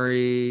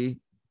 Kamari,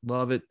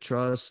 Lovett,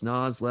 Truss,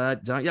 Nas,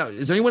 Ladd. Yeah.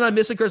 Is there anyone I'm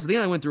missing, Chris? I think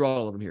I went through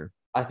all of them here.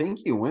 I think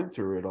you went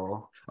through it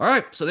all. All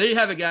right. So there you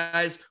have it,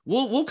 guys.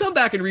 We'll come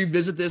back and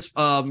revisit this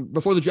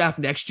before the draft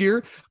next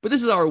year. But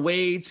this is our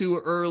way too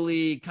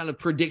early kind of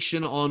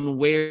prediction on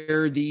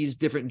where these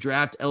different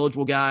draft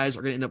eligible guys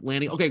are going to end up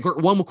landing. Okay.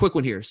 One more quick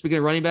one here. Speaking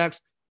of running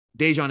backs,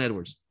 Dejon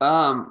Edwards.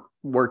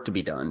 Work to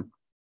be done.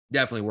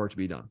 Definitely work to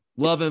be done.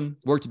 Love him.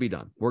 Work to be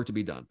done.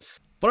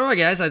 But all right,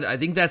 guys, I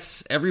think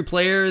that's every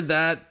player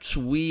that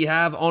we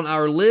have on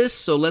our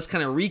list. So let's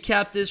kind of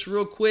recap this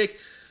real quick.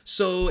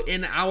 So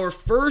in our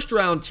first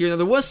round tier, now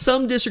there was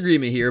some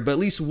disagreement here, but at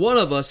least one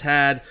of us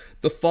had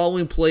the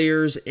following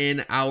players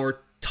in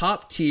our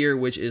top tier,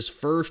 which is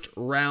first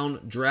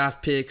round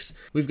draft picks.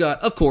 We've got,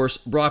 of course,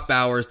 Brock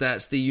Bowers.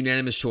 That's the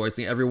unanimous choice. I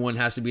think everyone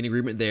has to be in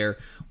agreement there.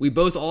 We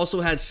both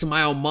also had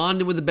Smile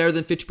Mondon with a better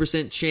than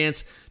 50%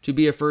 chance to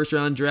be a first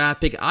round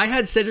draft pick. I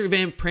had Cedric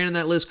Van Pran on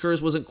that list.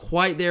 Curtis wasn't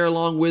quite there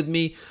along with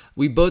me.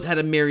 We both had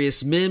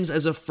Amarius Mims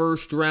as a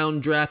first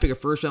round draft pick, a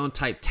first round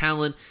type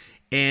talent.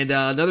 And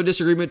another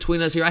disagreement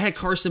between us here. I had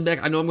Carson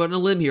Beck. I know I'm going on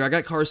a limb here. I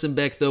got Carson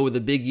Beck, though, with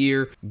a big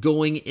year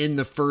going in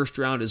the first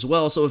round as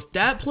well. So if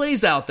that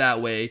plays out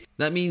that way,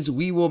 that means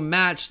we will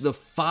match the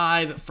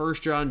 5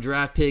 first-round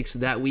draft picks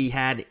that we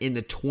had in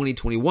the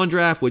 2021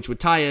 draft, which would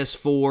tie us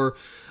for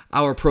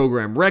our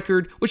program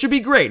record, which would be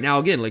great. Now,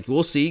 again, like,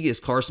 we'll see.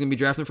 Is Carson going to be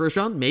drafted in the first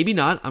round? Maybe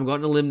not. I'm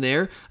going on a limb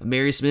there.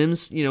 Amarius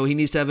Mims, he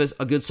needs to have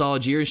a good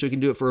solid year, and so he can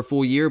do it for a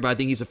full year, but I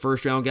think he's a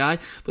first-round guy.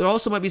 But there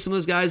also might be some of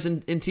those guys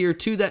in tier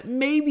 2 that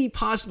maybe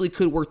possibly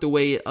could work their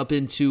way up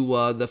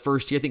into the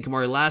first tier. I think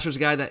Kamari Lassiter's a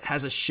guy that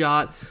has a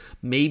shot.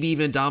 Maybe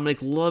even a Dominic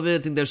Lovett.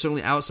 I think there's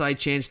certainly outside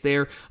chance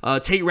there.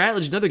 Tate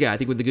Ratledge, another guy I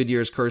think with the good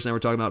years Curtis and I were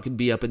talking about, could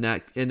be up in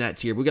that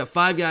tier. We've got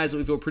 5 guys that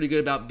we feel pretty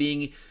good about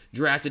being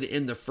drafted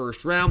in the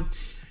first round.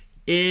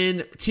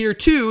 In tier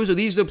 2, so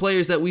these are the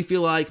players that we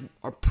feel like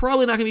are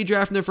probably not going to be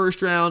drafted in the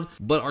first round,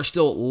 but are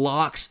still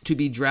locks to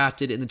be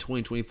drafted in the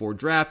 2024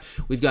 draft.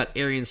 We've got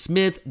Arian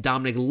Smith,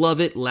 Dominic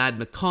Lovett, Ladd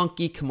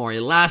McConkey,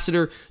 Kamari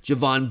Lassiter,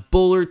 Javon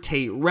Bullard,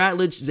 Tate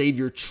Ratledge,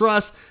 Xavier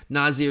Truss,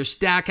 Nazir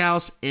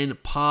Stackhouse,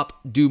 and Pop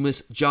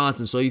Dumas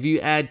Johnson. So if you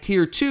add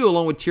tier 2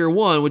 along with tier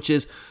 1, which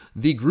is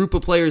the group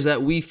of players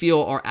that we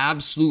feel are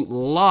absolute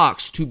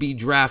locks to be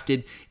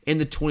drafted in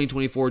the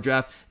 2024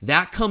 draft,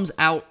 that comes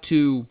out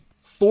to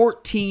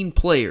 14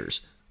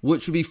 players,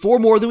 which would be 4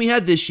 more than we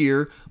had this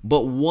year,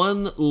 but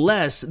 1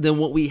 less than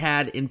what we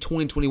had in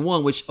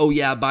 2021, which, oh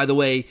yeah, by the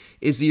way,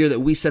 is the year that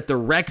we set the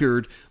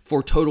record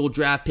for total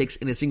draft picks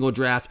in a single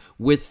draft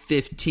with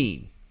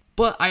 15.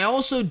 But I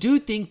also do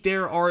think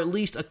there are at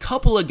least a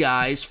couple of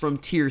guys from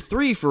tier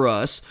 3 for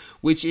us,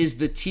 which is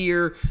the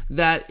tier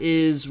that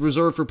is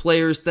reserved for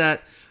players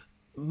that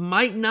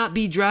might not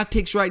be draft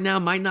picks right now,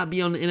 might not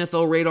be on the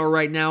NFL radar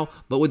right now,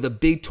 but with the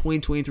big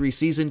 2023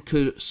 season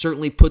could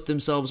certainly put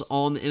themselves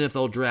on the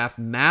NFL draft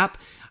map.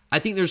 I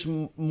think there's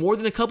more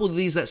than a couple of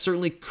these that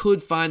certainly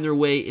could find their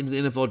way into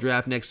the NFL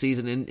draft next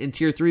season. In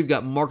Tier 3, we've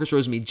got Marcus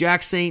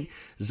Rosemy-Jacksaint,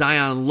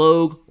 Zion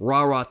Logue,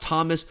 Ra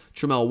Thomas,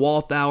 Tramel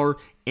Walthour,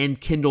 and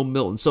Kendall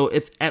Milton. So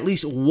if at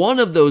least one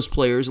of those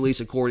players, at least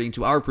according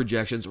to our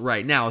projections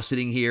right now,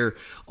 sitting here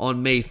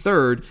on May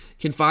 3rd,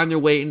 can find their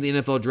way into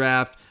the NFL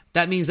draft,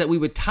 that means that we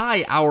would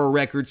tie our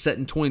record set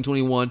in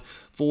 2021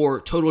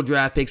 for total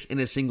draft picks in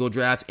a single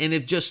draft. And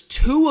if just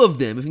two of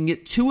them, if we can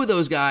get two of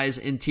those guys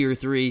in Tier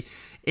 3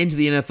 into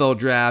the NFL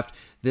draft,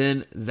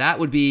 then that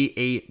would be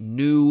a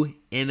new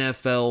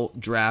NFL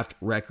draft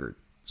record.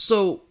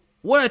 So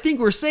what I think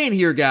we're saying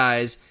here,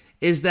 guys,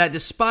 is that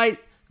despite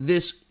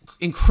this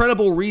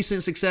incredible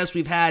recent success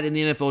we've had in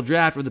the NFL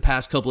draft over the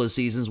past couple of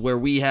seasons where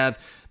we have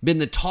been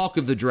the talk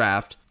of the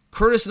draft,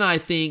 Curtis and I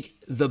think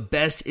the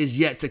best is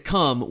yet to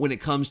come when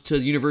it comes to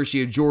the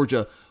University of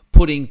Georgia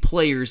putting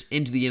players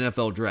into the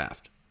NFL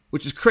draft,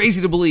 which is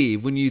crazy to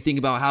believe when you think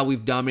about how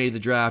we've dominated the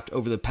draft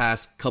over the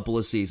past couple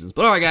of seasons.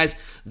 But all right, guys,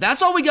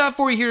 that's all we got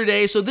for you here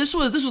today. So this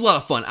was a lot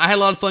of fun. I had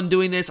a lot of fun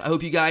doing this. I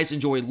hope you guys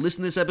enjoyed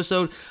listening to this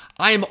episode.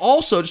 I am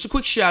also, just a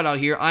quick shout out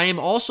here, I am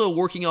also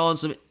working on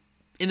some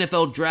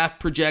NFL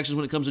draft projections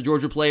when it comes to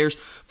Georgia players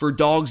for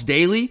Dogs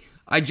Daily.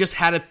 I just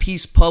had a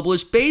piece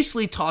published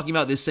basically talking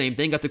about this same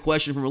thing. Got the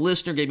question from a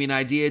listener, gave me an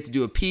idea to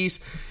do a piece.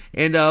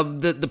 And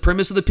the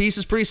premise of the piece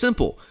is pretty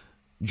simple.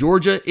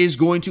 Georgia is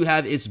going to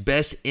have its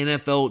best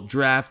NFL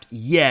draft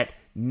yet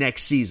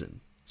next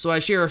season. So I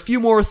share a few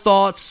more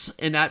thoughts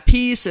in that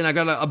piece, and I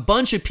got a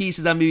bunch of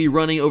pieces I'm going to be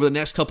running over the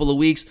next couple of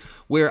weeks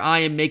where I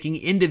am making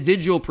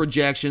individual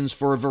projections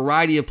for a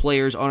variety of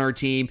players on our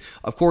team.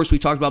 Of course, we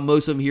talked about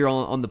most of them here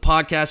on the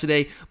podcast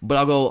today, but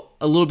I'll go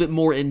a little bit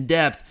more in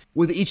depth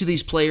with each of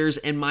these players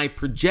and my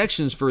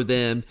projections for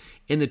them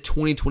in the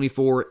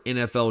 2024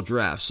 NFL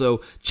Draft.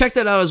 So check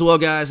that out as well,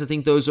 guys. I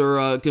think those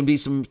are going to be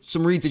some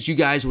reads that you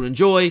guys would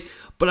enjoy.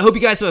 But I hope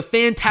you guys have a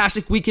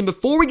fantastic weekend.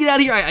 Before we get out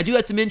of here, I do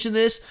have to mention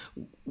this.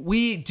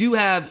 We do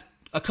have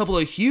a couple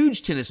of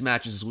huge tennis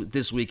matches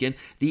this weekend.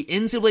 The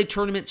NCAA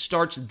tournament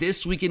starts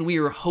this weekend. We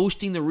are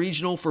hosting the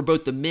regional for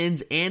both the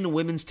men's and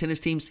women's tennis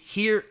teams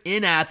here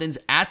in Athens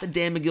at the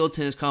Dan McGill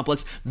Tennis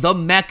Complex, the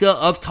mecca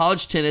of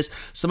college tennis.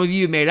 Some of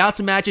you have made out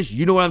to matches.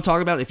 You know what I'm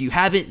talking about. If you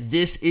haven't,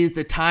 this is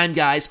the time,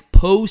 guys.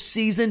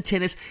 Postseason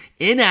tennis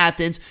in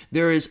Athens.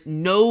 There is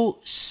no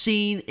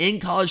scene in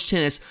college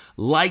tennis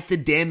like the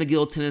Dan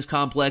McGill Tennis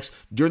Complex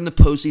during the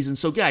postseason.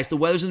 So, guys, the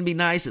weather's going to be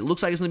nice. It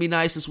looks like it's going to be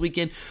nice this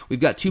weekend.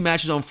 We've got 2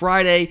 matches on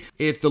Friday.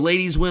 If the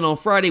ladies win on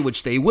Friday,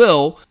 which they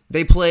will,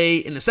 they play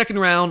in the second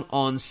round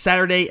on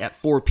Saturday at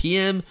 4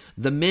 p.m.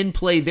 The men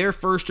play their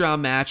first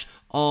round match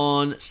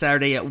on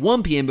Saturday at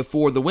 1 p.m.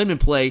 before the women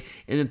play.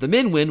 And if the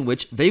men win,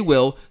 which they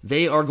will,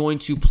 they are going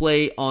to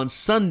play on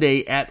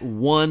Sunday at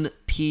 1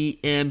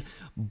 p.m.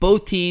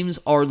 Both teams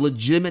are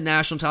legitimate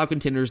national title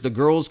contenders. The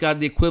girls got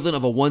the equivalent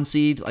of a 1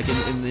 seed, like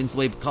in the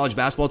NCAA college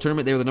basketball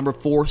tournament. They were the number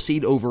 4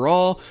 seed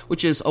overall,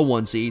 which is a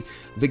 1 seed.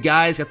 The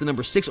guys got the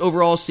number 6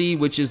 overall seed,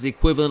 which is the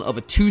equivalent of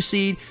a 2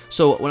 seed.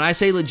 So when I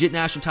say legit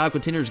national title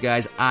contenders,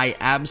 guys, I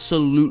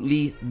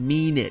absolutely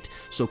mean it.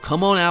 So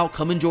come on out,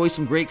 come enjoy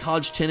some great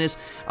college tennis.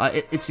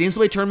 It's the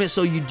NCAA tournament,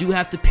 so you do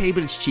have to pay,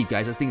 but it's cheap,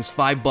 guys. I think it's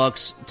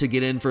 $5 to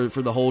get in for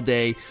the whole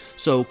day.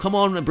 So come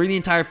on, bring the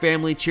entire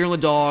family, cheer on the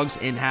dogs,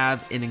 and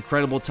have an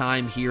incredible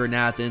time here in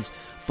Athens.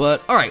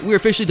 But all right, we're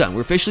officially done.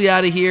 We're officially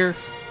out of here.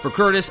 For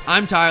Curtis,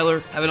 I'm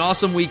Tyler. Have an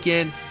awesome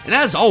weekend. And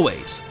as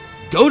always,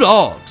 go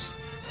Dogs!